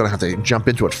 but that I was going to have to jump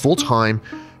into it full-time,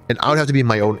 and I would have to be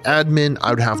my own admin.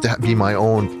 I would have to be my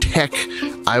own tech.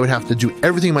 I would have to do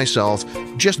everything myself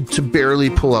just to barely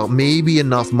pull out maybe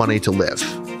enough money to live.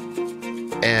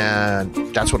 And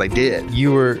that's what I did.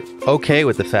 You were okay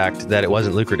with the fact that it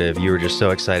wasn't lucrative. You were just so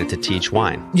excited to teach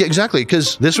wine. Yeah, exactly.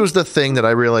 Because this was the thing that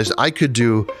I realized I could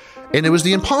do, and it was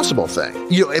the impossible thing.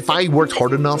 If I worked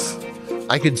hard enough,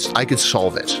 I could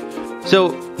solve it. So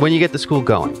when you get the school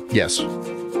going, yes,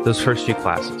 those first few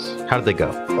classes, how did they go?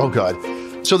 Oh God.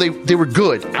 So they were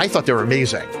good. I thought they were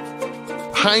amazing.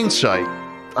 Hindsight,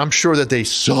 I'm sure that they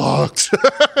sucked.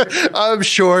 I'm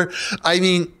sure. I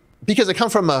mean, because I come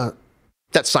from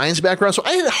that science background, so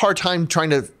I had a hard time trying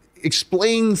to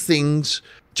explain things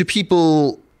to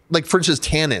people. Like, for instance,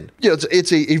 tannin.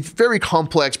 It's a very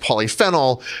complex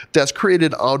polyphenol that's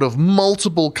created out of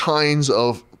multiple kinds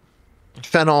of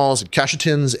phenols and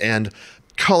catechins and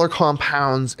color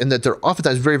compounds, and that they're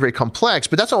oftentimes very, very complex,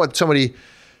 but that's not what somebody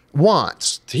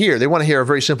wants to hear. They want to hear a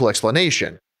very simple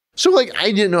explanation. So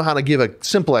I didn't know how to give a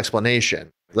simple explanation.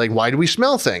 Like, why do we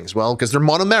smell things? Well, because they're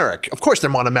monomeric. Of course they're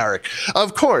monomeric.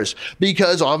 Of course,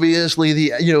 because obviously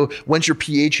once your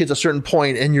pH hits a certain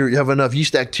point and you have enough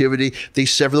yeast activity, they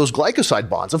sever those glycoside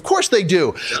bonds. Of course they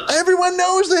do. Everyone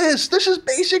knows this. This is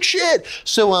basic shit.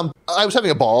 So I was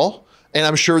having a ball, and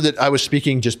I'm sure that I was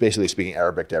basically speaking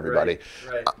Arabic to everybody.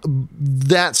 Right.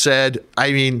 That said,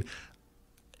 I mean,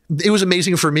 it was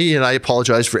amazing for me, and I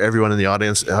apologize for everyone in the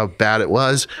audience how bad it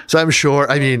was. So I'm sure,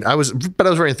 I was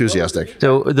very enthusiastic.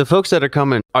 So the folks that are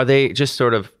coming, are they just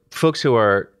sort of folks who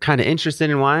are kind of interested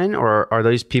in wine, or are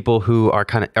those people who are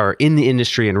are in the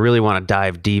industry and really want to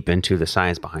dive deep into the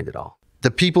science behind it all?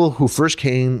 The people who first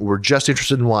came were just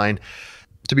interested in wine.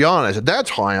 To be honest, at that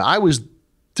time, I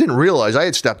didn't realize I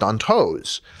had stepped on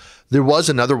toes. There was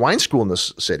another wine school in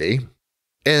this city,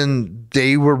 and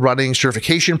they were running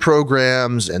certification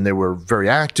programs, and they were very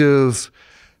active.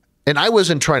 And I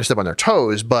wasn't trying to step on their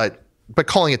toes, but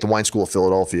calling it the Wine School of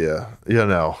Philadelphia,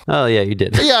 Oh, yeah, you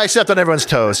did. Yeah, I stepped on everyone's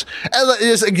toes.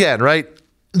 And again, right?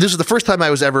 This is the first time I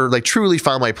was ever truly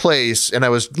found my place, and I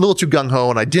was a little too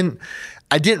gung-ho, and I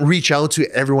didn't reach out to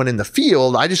everyone in the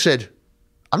field. I just said,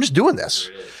 I'm just doing this.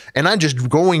 And I'm just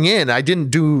going in. I didn't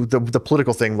do the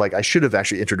political thing. Like, I should have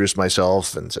actually introduced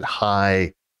myself and said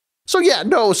hi. So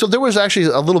so there was actually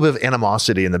a little bit of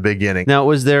animosity in the beginning. Now,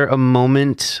 was there a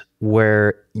moment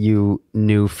where you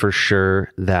knew for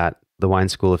sure that the Wine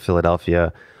School of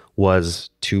Philadelphia was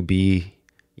to be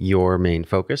your main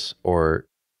focus, or?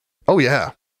 Oh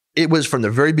yeah. It was from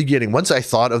the very beginning. Once I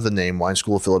thought of the name Wine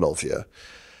School of Philadelphia,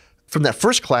 from that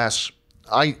first class,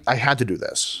 I had to do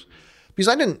this because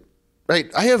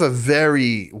I have a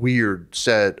very weird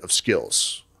set of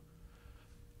skills.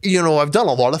 I've done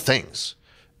a lot of things.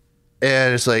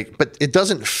 And it's but it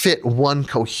doesn't fit one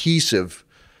cohesive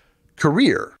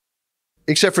career,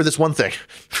 except for this one thing.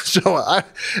 So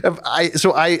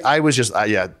I was just,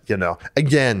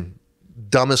 again,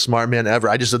 dumbest smart man ever.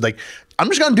 I just said I'm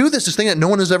just going to do this thing that no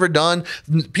one has ever done.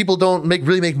 People don't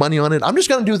really make money on it. I'm just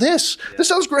going to do this. This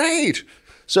sounds great.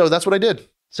 So that's what I did.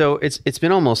 So it's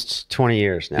been almost 20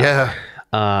 years now.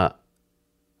 Yeah.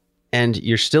 And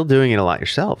you're still doing it a lot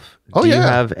yourself. Oh, Do you yeah.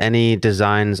 have any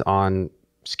designs on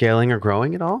scaling or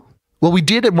growing at all? Well, we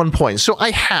did at one point. So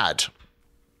I had.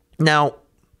 Now,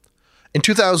 in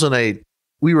 2008,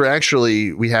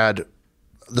 the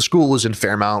school was in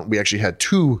Fairmount. We actually had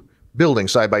 2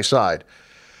 buildings side by side.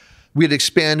 We had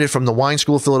expanded from the wine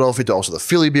school of Philadelphia to also the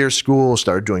Philly beer school,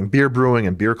 started doing beer brewing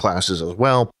and beer classes as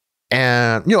well.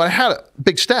 And, I had a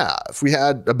big staff. We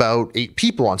had about 8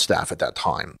 people on staff at that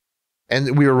time.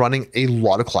 And we were running a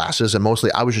lot of classes, and mostly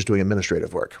I was just doing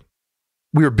administrative work.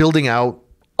 We were building out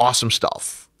awesome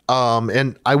stuff.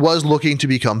 And I was looking to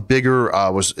become bigger. I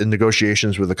was in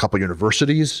negotiations with a couple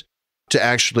universities to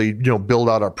actually, build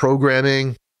out our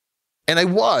programming.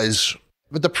 And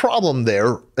but the problem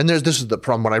there, and this is the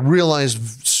problem, what I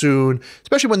realized soon,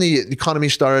 especially when the economy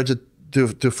started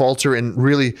to falter, and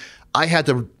really I had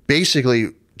to basically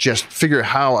just figure out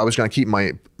how I was going to keep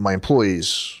my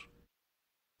employees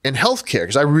in healthcare,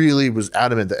 because I really was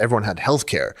adamant that everyone had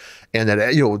healthcare and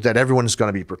that that everyone is going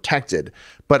to be protected.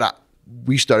 But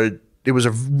it was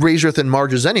a razor thin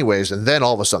margins anyways, and then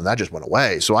all of a sudden that just went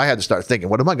away. So I had to start thinking,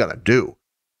 what am I going to do?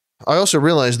 I also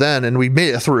realized then, and we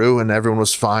made it through, and everyone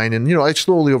was fine. And I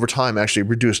slowly over time actually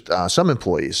reduced some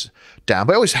employees down,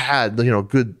 but I always had a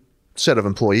good set of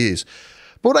employees.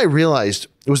 But what I realized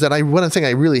was that one thing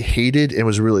I really hated and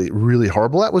was really, really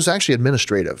horrible at was actually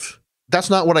administrative.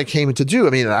 That's not what I came to do. I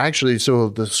mean, actually, so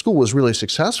the school was really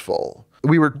successful.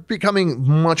 We were becoming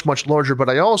much, much larger, but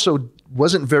I also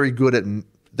wasn't very good at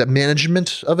the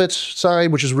management of its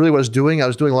side, which is really what I was doing. I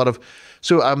was doing a lot of,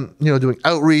 so I'm, doing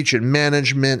outreach and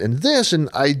management and this, and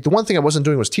the one thing I wasn't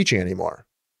doing was teaching anymore.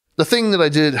 The thing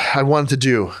that I wanted to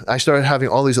do, I started having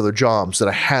all these other jobs that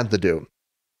I had to do.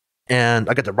 And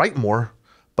I got to write more,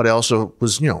 but I also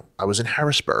was, I was in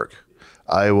Harrisburg.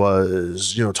 I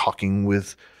was, talking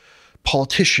with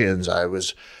politicians. I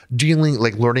was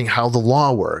learning how the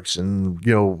law works and,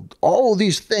 all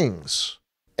these things.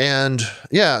 And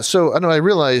yeah, so I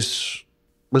realized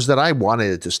was that I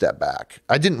wanted it to step back.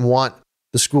 I didn't want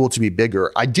the school to be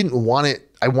bigger. I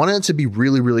wanted it to be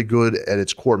really, really good at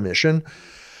its core mission.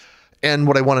 And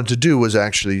what I wanted to do was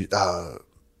actually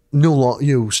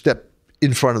step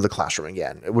in front of the classroom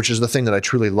again, which is the thing that I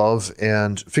truly love,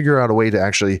 and figure out a way to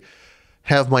actually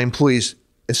have my employees,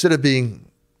 instead of being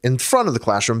in front of the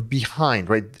classroom, behind,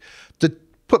 right? To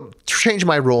change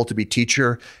my role to be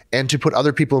teacher and to put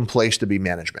other people in place to be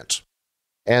management.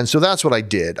 And so that's what I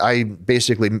did. I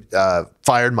basically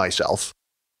fired myself.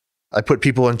 I put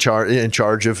people in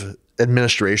charge of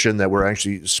administration that were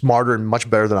actually smarter and much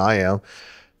better than I am.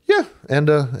 Yeah, and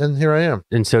here I am.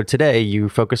 And so today you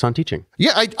focus on teaching.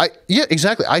 Yeah, yeah,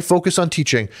 exactly. I focus on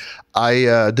teaching.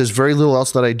 There's very little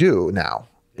else that I do now.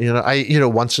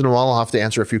 Once in a while I'll have to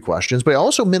answer a few questions, but I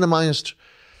also minimized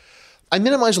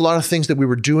a lot of things that we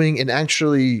were doing and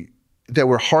actually that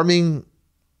were harming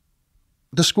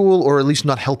the school, or at least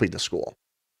not helping the school.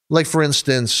 Like, for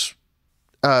instance,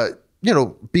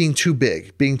 being too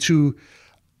big,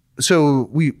 so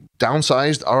we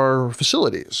downsized our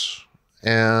facilities.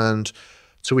 And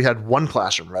so we had 1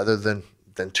 classroom rather than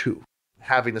 2,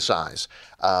 having the size,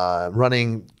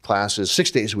 running classes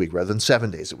 6 days a week rather than 7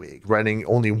 days a week, running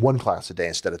only 1 class a day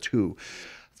instead of 2.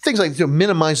 Things like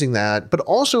minimizing that, but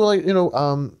also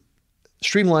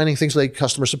streamlining things like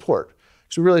customer support.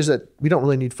 So we realized that we don't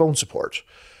really need phone support.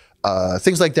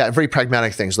 Things like that, very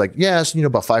pragmatic things like, yes,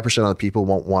 about 5% of the people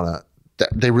won't want to,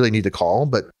 they really need to call,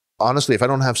 but honestly, if I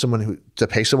don't have someone to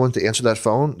pay someone to answer that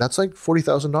phone, that's like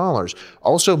 $40,000.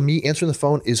 Also, me answering the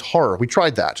phone is horror. We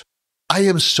tried that. I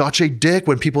am such a dick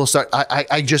when people start,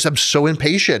 I just am so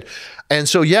impatient. And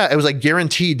so, yeah, it was like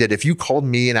guaranteed that if you called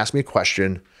me and asked me a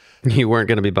question, you weren't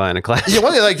going to be buying a class.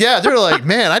 Yeah, they're like,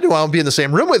 man, I don't want to be in the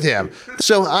same room with him.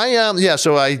 So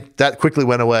that quickly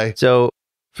went away. So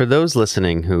for those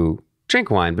listening who drink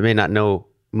wine but may not know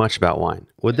much about wine,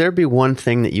 would there be one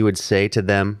thing that you would say to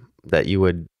them that you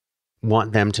would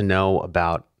want them to know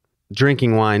about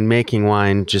drinking wine, making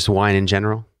wine, just wine in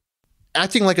general?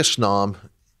 Acting like a snob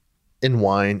in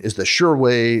wine is the sure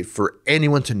way for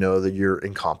anyone to know that you're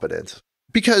incompetent.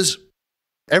 Because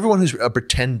everyone who's a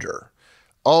pretender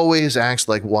always acts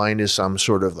like wine is some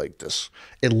sort of like this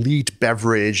elite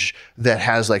beverage that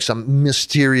has like some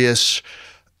mysterious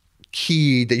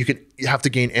key that you have to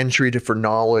gain entry to for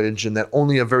knowledge, and that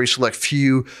only a very select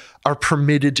few are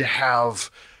permitted to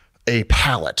have a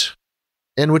palate.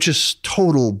 And which is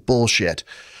total bullshit.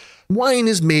 Wine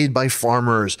is made by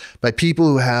farmers, by people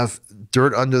who have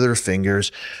dirt under their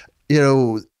fingers,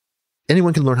 and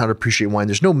Anyone can learn how to appreciate wine.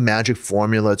 There's no magic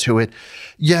formula to it.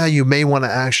 Yeah, you may want to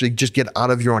actually just get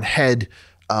out of your own head.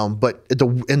 But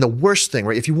the worst thing,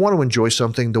 right? If you want to enjoy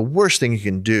something, the worst thing you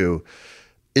can do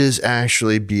is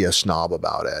actually be a snob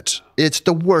about it. It's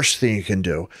the worst thing you can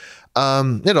do.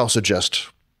 It also just,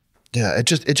 and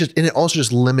it also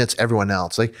just limits everyone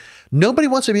else. Like, nobody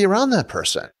wants to be around that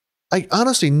person. Like,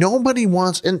 honestly, nobody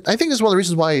wants, and I think this is one of the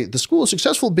reasons why the school is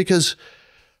successful, because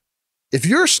if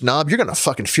you're a snob, you're going to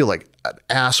fucking feel like an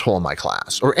asshole in my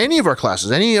class or any of our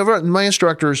classes, any of my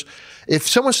instructors. If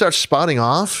someone starts spotting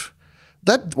off,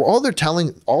 that all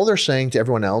they're saying to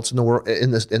everyone else in the world,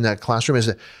 in that classroom, is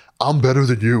that I'm better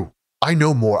than you. I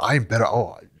know more. I'm better.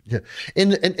 Oh, yeah.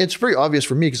 And it's very obvious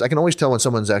for me, because I can always tell when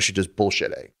someone's actually just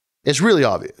bullshitting. It's really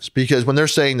obvious, because when they're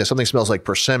saying that something smells like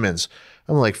persimmons,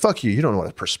 I'm like, fuck you. You don't know what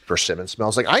a persimmon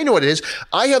smells like. I know what it is.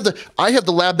 I have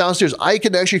the lab downstairs. I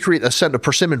can actually create a scent of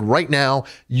persimmon right now.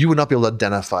 You would not be able to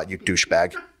identify it, you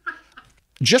douchebag.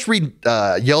 Just read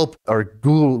Yelp or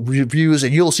Google reviews,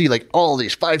 and you'll see like all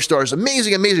these 5 stars,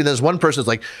 amazing, amazing. There's one person's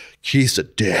like, he's a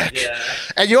dick. Yeah.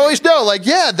 And you always know, like,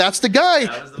 yeah, that's the guy.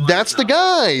 That's the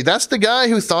guy. That's the guy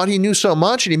who thought he knew so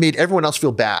much, and he made everyone else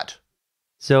feel bad.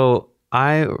 So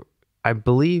I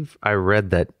believe I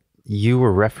read that you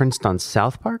were referenced on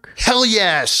South Park? Hell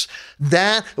yes.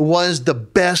 That was the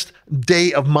best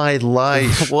day of my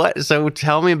life. What? So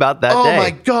tell me about that day. Oh my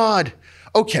God.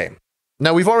 Okay.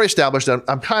 Now, we've already established that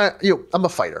I'm kind of, I'm a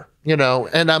fighter, and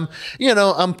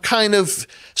I'm kind of,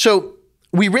 so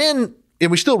we ran,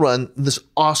 and we still run this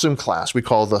awesome class we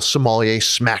call the Sommelier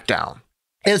Smackdown.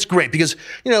 And it's great because,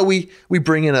 we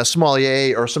bring in a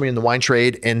sommelier or somebody in the wine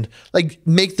trade and like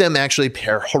make them actually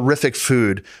pair horrific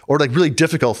food or like really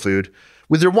difficult food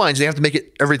with their wines. They have to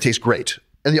make everything taste great.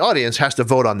 And the audience has to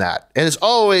vote on that. And it's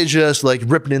always just like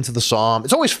ripping into the somm.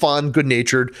 It's always fun, good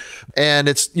natured. And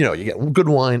it's, you get good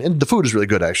wine, and the food is really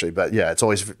good actually. But yeah, it's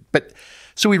always,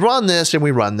 so we run this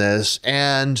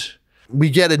and we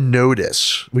get a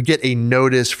notice. We get a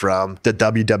notice from the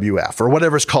WWF or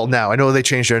whatever it's called now. I know they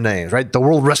changed their names, right? The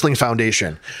World Wrestling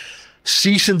Foundation.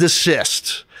 Cease and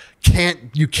desist.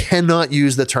 You cannot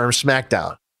use the term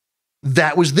SmackDown.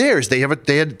 That was theirs. They had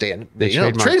trademark. They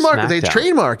had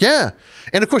trademark, yeah.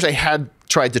 And of course, I had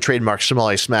tried to trademark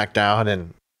Sommelier Smackdown,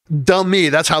 and dumb me.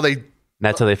 That's how they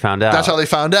found out. That's how they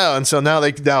found out. And so now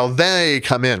they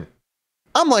come in.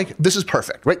 I'm like, this is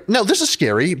perfect, right? Now, this is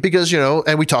scary because,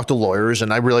 and we talked to lawyers,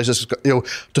 and I realized this is,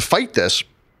 to fight this,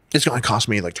 it's going to cost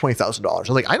me like $20,000.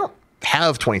 I'm like, I don't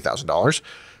have $20,000.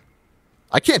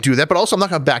 I can't do that, but also I'm not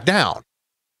going to back down.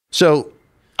 So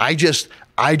I just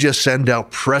send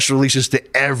out press releases to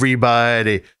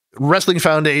everybody. Wrestling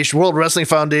Foundation, World Wrestling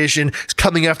Foundation is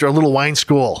coming after a little wine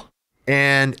school.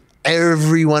 And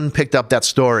everyone picked up that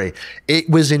story. It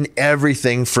was in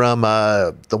everything from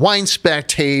the Wine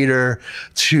Spectator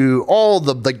to all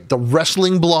the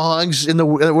wrestling blogs in the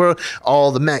world,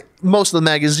 most of the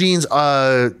magazines,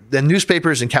 the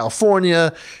newspapers in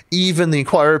California, even the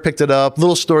Inquirer picked it up.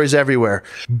 Little stories everywhere.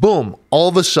 Boom! All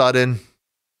of a sudden,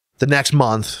 the next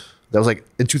month, that was like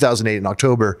in 2008 in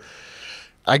October,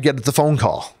 I get the phone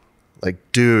call, like,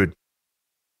 dude,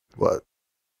 what?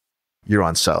 You're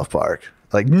on South Park.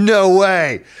 Like, no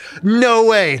way.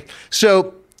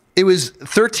 So it was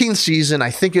 13th season. I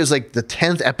think it was like the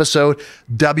 10th episode,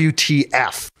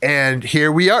 WTF. And here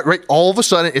we are, right? All of a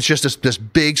sudden, it's just this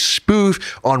big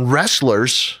spoof on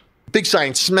wrestlers, big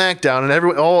sign SmackDown, and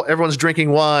everyone's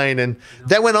drinking wine. And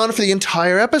that went on for the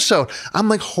entire episode. I'm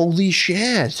like, holy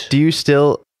shit. Do you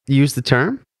still use the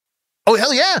term? Oh,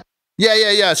 hell yeah.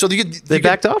 Yeah. So they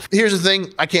backed off? Here's the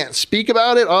thing. I can't speak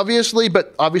about it, obviously,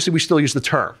 but obviously we still use the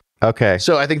term. Okay.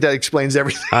 So I think that explains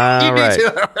everything. All right.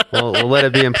 We'll let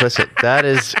it be implicit. That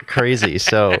is crazy.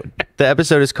 So the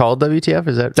episode is called WTF?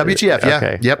 Is that? WTF, yeah.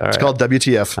 Okay. Yep. It's called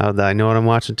WTF. Oh, I know what I'm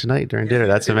watching tonight during dinner.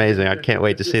 That's amazing. I can't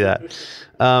wait to see that.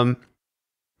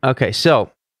 Okay.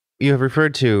 So you have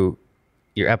referred to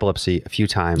your epilepsy a few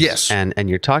times. Yes. And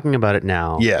you're talking about it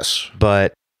now. Yes.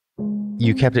 But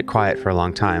you kept it quiet for a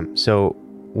long time. So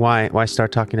why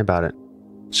start talking about it?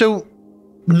 So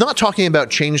not talking about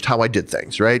changed how I did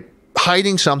things, right?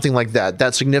 Hiding something like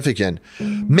that significant,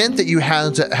 meant that you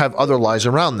had to have other lies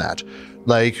around that.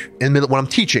 Like when I'm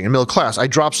teaching in middle class, I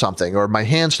drop something or my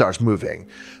hand starts moving,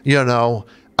 either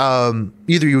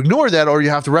you ignore that or you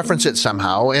have to reference it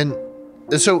somehow. And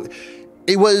so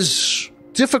it was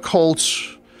difficult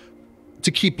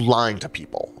to keep lying to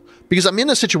people. Because I'm in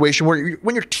a situation where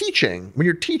when you're teaching,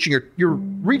 you're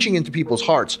reaching into people's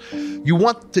hearts. You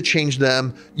want to change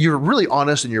them. You're really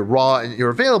honest and you're raw and you're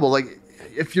available. Like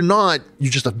if you're not,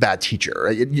 you're just a bad teacher.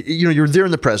 Right? You're there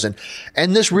in the present.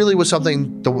 And this really was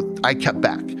something that I kept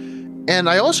back. And And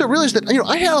I also realized that,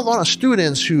 I had a lot of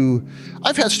students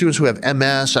I've had students who have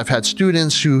MS. I've had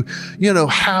students who,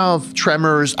 have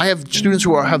tremors. I have students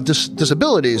who have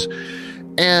disabilities.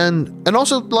 And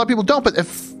also a lot of people don't,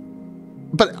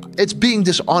 but it's being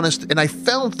dishonest. And I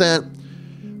found that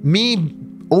me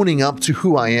owning up to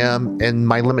who I am and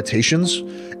my limitations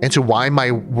and to why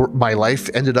my life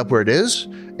ended up where it is,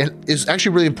 and is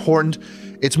actually really important.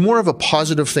 It's more of a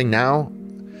positive thing now.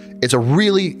 It's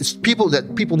people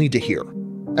that people need to hear,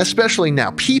 especially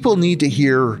now. People need to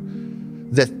hear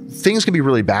that things can be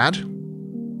really bad,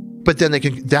 but then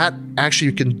that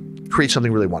actually can create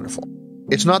something really wonderful.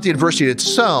 It's not the adversity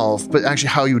itself, but actually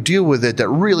how you deal with it that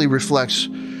really reflects,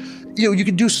 you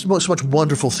can do so much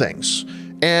wonderful things.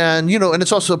 And, and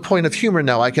it's also a point of humor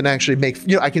now. I can actually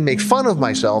I can make fun of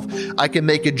myself. I can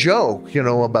make a joke,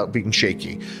 about being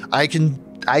shaky. I can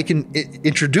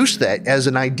introduce that as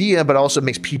an idea, but also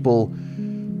makes people,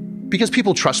 because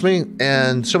people trust me,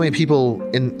 and so many people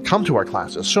come to our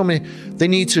classes. They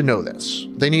need to know this.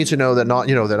 They need to know that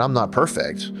that I'm not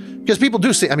perfect, because people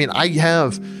do say, I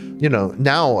have,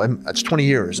 now it's 20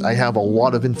 years. I have a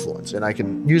lot of influence, and I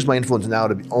can use my influence now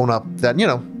to own up that,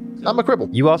 I'm a cripple.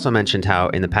 You also mentioned how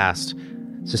in the past,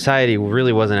 society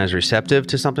really wasn't as receptive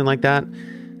to something like that.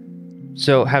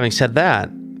 So having said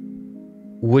that,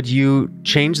 would you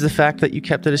change the fact that you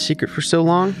kept it a secret for so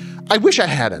long? I wish I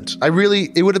hadn't.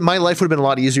 My life would have been a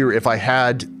lot easier if I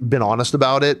had been honest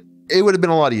about it. It would have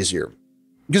been a lot easier,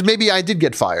 because maybe I did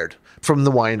get fired from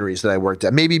the wineries that I worked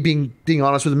at. Maybe being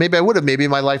honest with them, maybe I would have. Maybe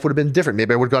my life would have been different.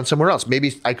 Maybe I would have gone somewhere else.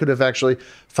 Maybe I could have actually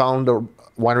found a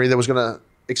winery that was going to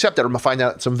accept that or find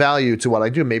out some value to what I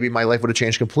do. Maybe my life would have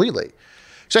changed completely.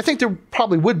 So I think there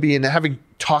probably would be, and having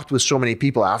talked with so many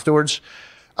people afterwards,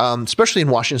 especially in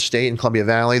Washington State and Columbia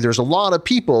Valley, there's a lot of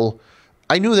people.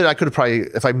 I knew that I could have probably,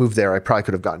 if I moved there, I probably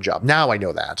could have gotten a job. Now I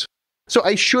know that. So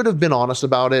I should have been honest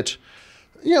about it.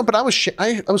 But I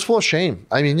was full of shame.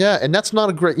 And that's not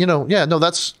a great,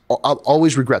 I'll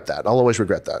always regret that. I'll always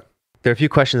regret that. There are a few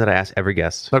questions that I ask every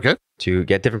guest. Okay. To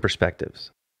get different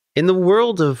perspectives. In the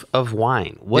world of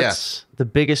wine, what's the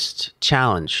biggest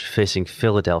challenge facing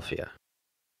Philadelphia?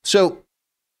 So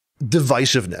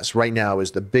divisiveness right now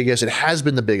is the biggest, it has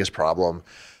been the biggest problem.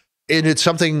 And it's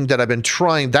something that I've been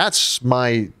trying, that's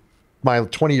my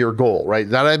 20-year goal, right?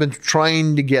 That I've been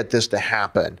trying to get this to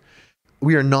happen.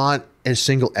 We are not a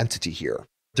single entity here.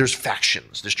 There's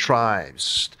factions, there's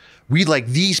tribes. We like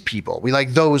these people, we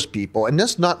like those people. And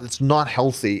it's not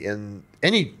healthy in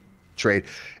any trade.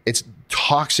 It's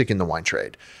toxic in the wine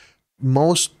trade.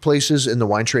 Most places in the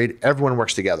wine trade, everyone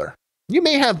works together. You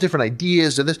may have different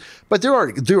ideas of this, but there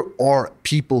are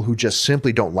people who just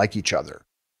simply don't like each other.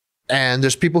 And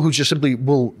there's people who just simply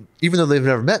will, even though they've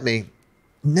never met me,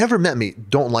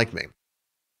 don't like me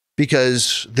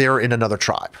because they're in another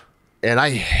tribe. And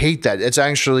I hate that.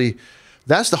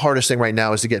 That's the hardest thing right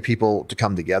now, is to get people to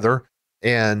come together.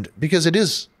 And because it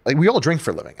is, like, we all drink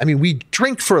for a living. We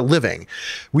drink for a living.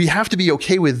 We have to be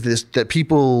okay with this, that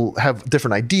people have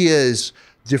different ideas,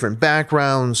 different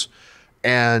backgrounds.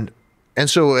 And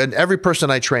every person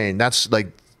I train, that's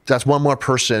one more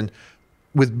person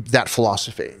with that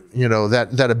philosophy,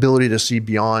 that ability to see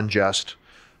beyond just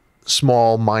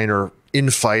small, minor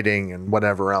infighting and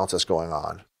whatever else that's going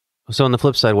on. So on the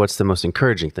flip side, what's the most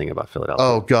encouraging thing about Philadelphia?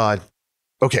 Oh, God.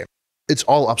 Okay. It's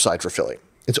all upside for Philly.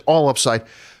 It's all upside.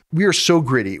 We are so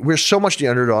gritty. We're so much the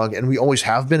underdog, and we always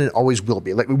have been and always will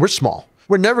be. Like, we're small.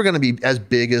 We're never going to be as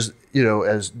big as,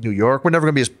 as New York. We're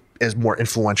never going to be as more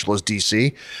influential as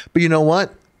DC. But you know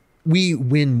what? We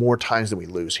win more times than we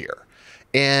lose here.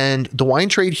 And the wine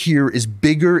trade here is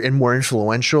bigger and more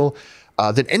influential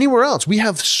than anywhere else. We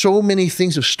have so many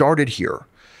things have started here.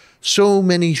 So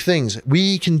many things.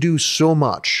 We can do so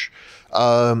much,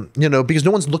 because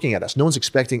no one's looking at us. No one's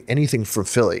expecting anything from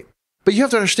Philly. But you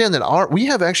have to understand that we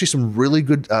have actually some really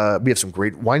good, we have some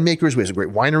great winemakers. We have some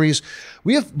great wineries.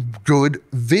 We have good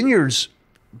vineyards,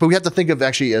 but we have to think of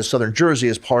actually as Southern Jersey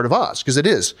as part of us, because it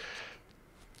is.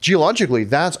 Geologically,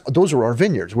 those are our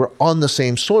vineyards. We're on the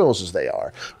same soils as they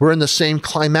are. We're in the same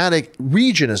climatic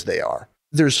region as they are.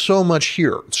 There's so much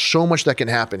here, so much that can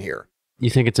happen here. You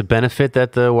think it's a benefit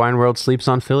that the wine world sleeps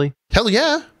on Philly? Hell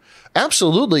yeah,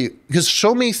 absolutely. Because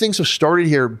so many things have started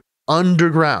here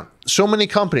underground. So many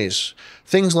companies,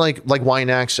 things like Wine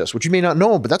Access, which you may not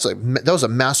know, but that was a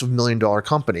massive $1 million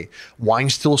company. Wine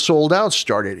Still Sold Out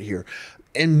started here.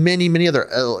 And many, many other,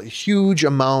 a huge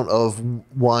amount of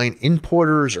wine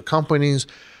importers or companies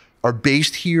are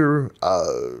based here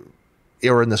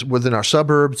or within our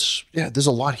suburbs. Yeah, there's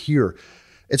a lot here.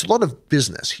 It's a lot of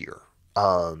business here.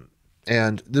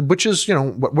 And which is,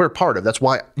 what we're part of. That's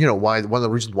why, why one of the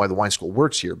reasons why the wine school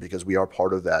works here, because we are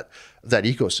part of that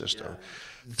ecosystem. Yeah.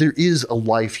 There is a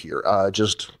life here,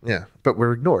 but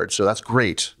we're ignored. So that's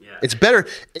great. Yeah. It's better.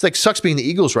 It's like sucks being the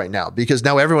Eagles right now, because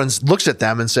now everyone looks at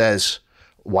them and says,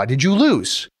 why did you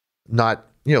lose? Not,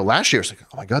 last year it's like,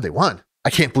 oh my God, they won. I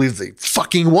can't believe they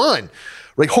fucking won.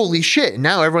 Like, holy shit. And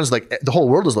now everyone's like, the whole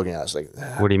world is looking at us like,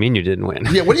 what do you mean you didn't win?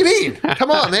 Yeah, what do you mean?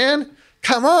 Come on, man.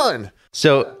 Come on.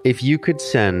 So if you could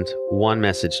send one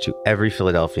message to every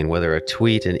Philadelphian, whether a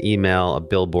tweet, an email, a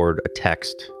billboard, a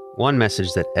text, one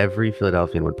message that every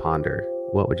Philadelphian would ponder,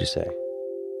 what would you say?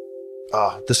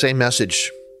 The same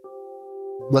message.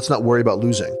 Let's not worry about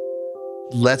losing.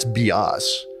 Let's be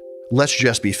us. Let's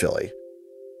just be Philly.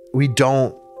 We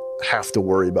don't have to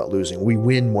worry about losing. We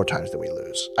win more times than we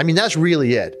lose. I mean, that's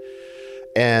really it.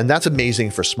 And that's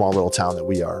amazing for a small little town that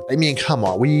we are. I mean, come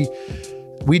on.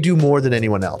 We do more than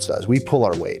anyone else does. We pull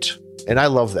our weight. And I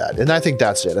love that. And I think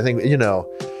that's it. I think,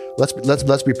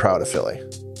 let's be proud of Philly.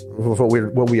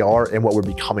 What we are and what we're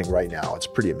becoming right now. It's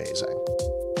pretty amazing.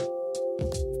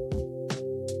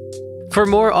 For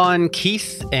more on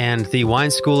Keith and the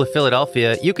Wine School of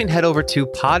Philadelphia, you can head over to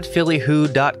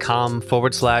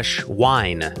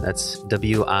podphillyhoo.com/wine. That's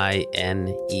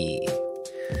WINE.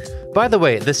 By the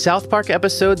way, the South Park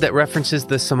episode that references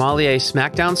the Sommelier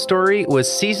Smackdown story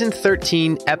was season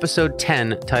 13, episode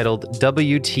 10, titled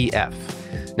WTF.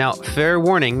 Now, fair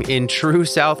warning, in true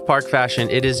South Park fashion,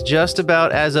 it is just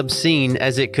about as obscene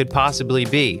as it could possibly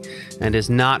be, and is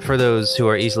not for those who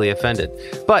are easily offended.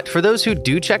 But for those who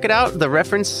do check it out, the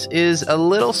reference is a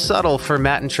little subtle for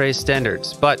Matt and Trey's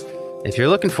standards, but if you're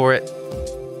looking for it,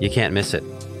 you can't miss it.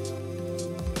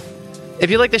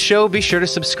 If you like the show, be sure to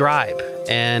subscribe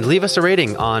and leave us a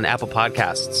rating on Apple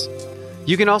Podcasts.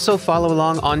 You can also follow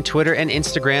along on Twitter and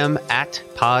Instagram at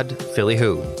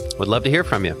PodPhillyWho. Would love to hear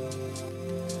from you.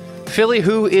 Philly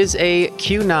Who is a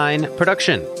Q9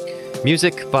 production.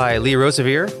 Music by Lee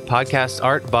Rosevere, podcast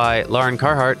art by Lauren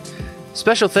Carhart.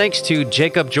 Special thanks to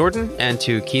Jacob Jordan and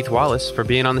to Keith Wallace for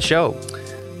being on the show.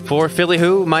 For Philly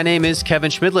Who, my name is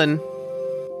Kevin Schmidlin.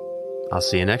 I'll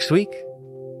see you next week.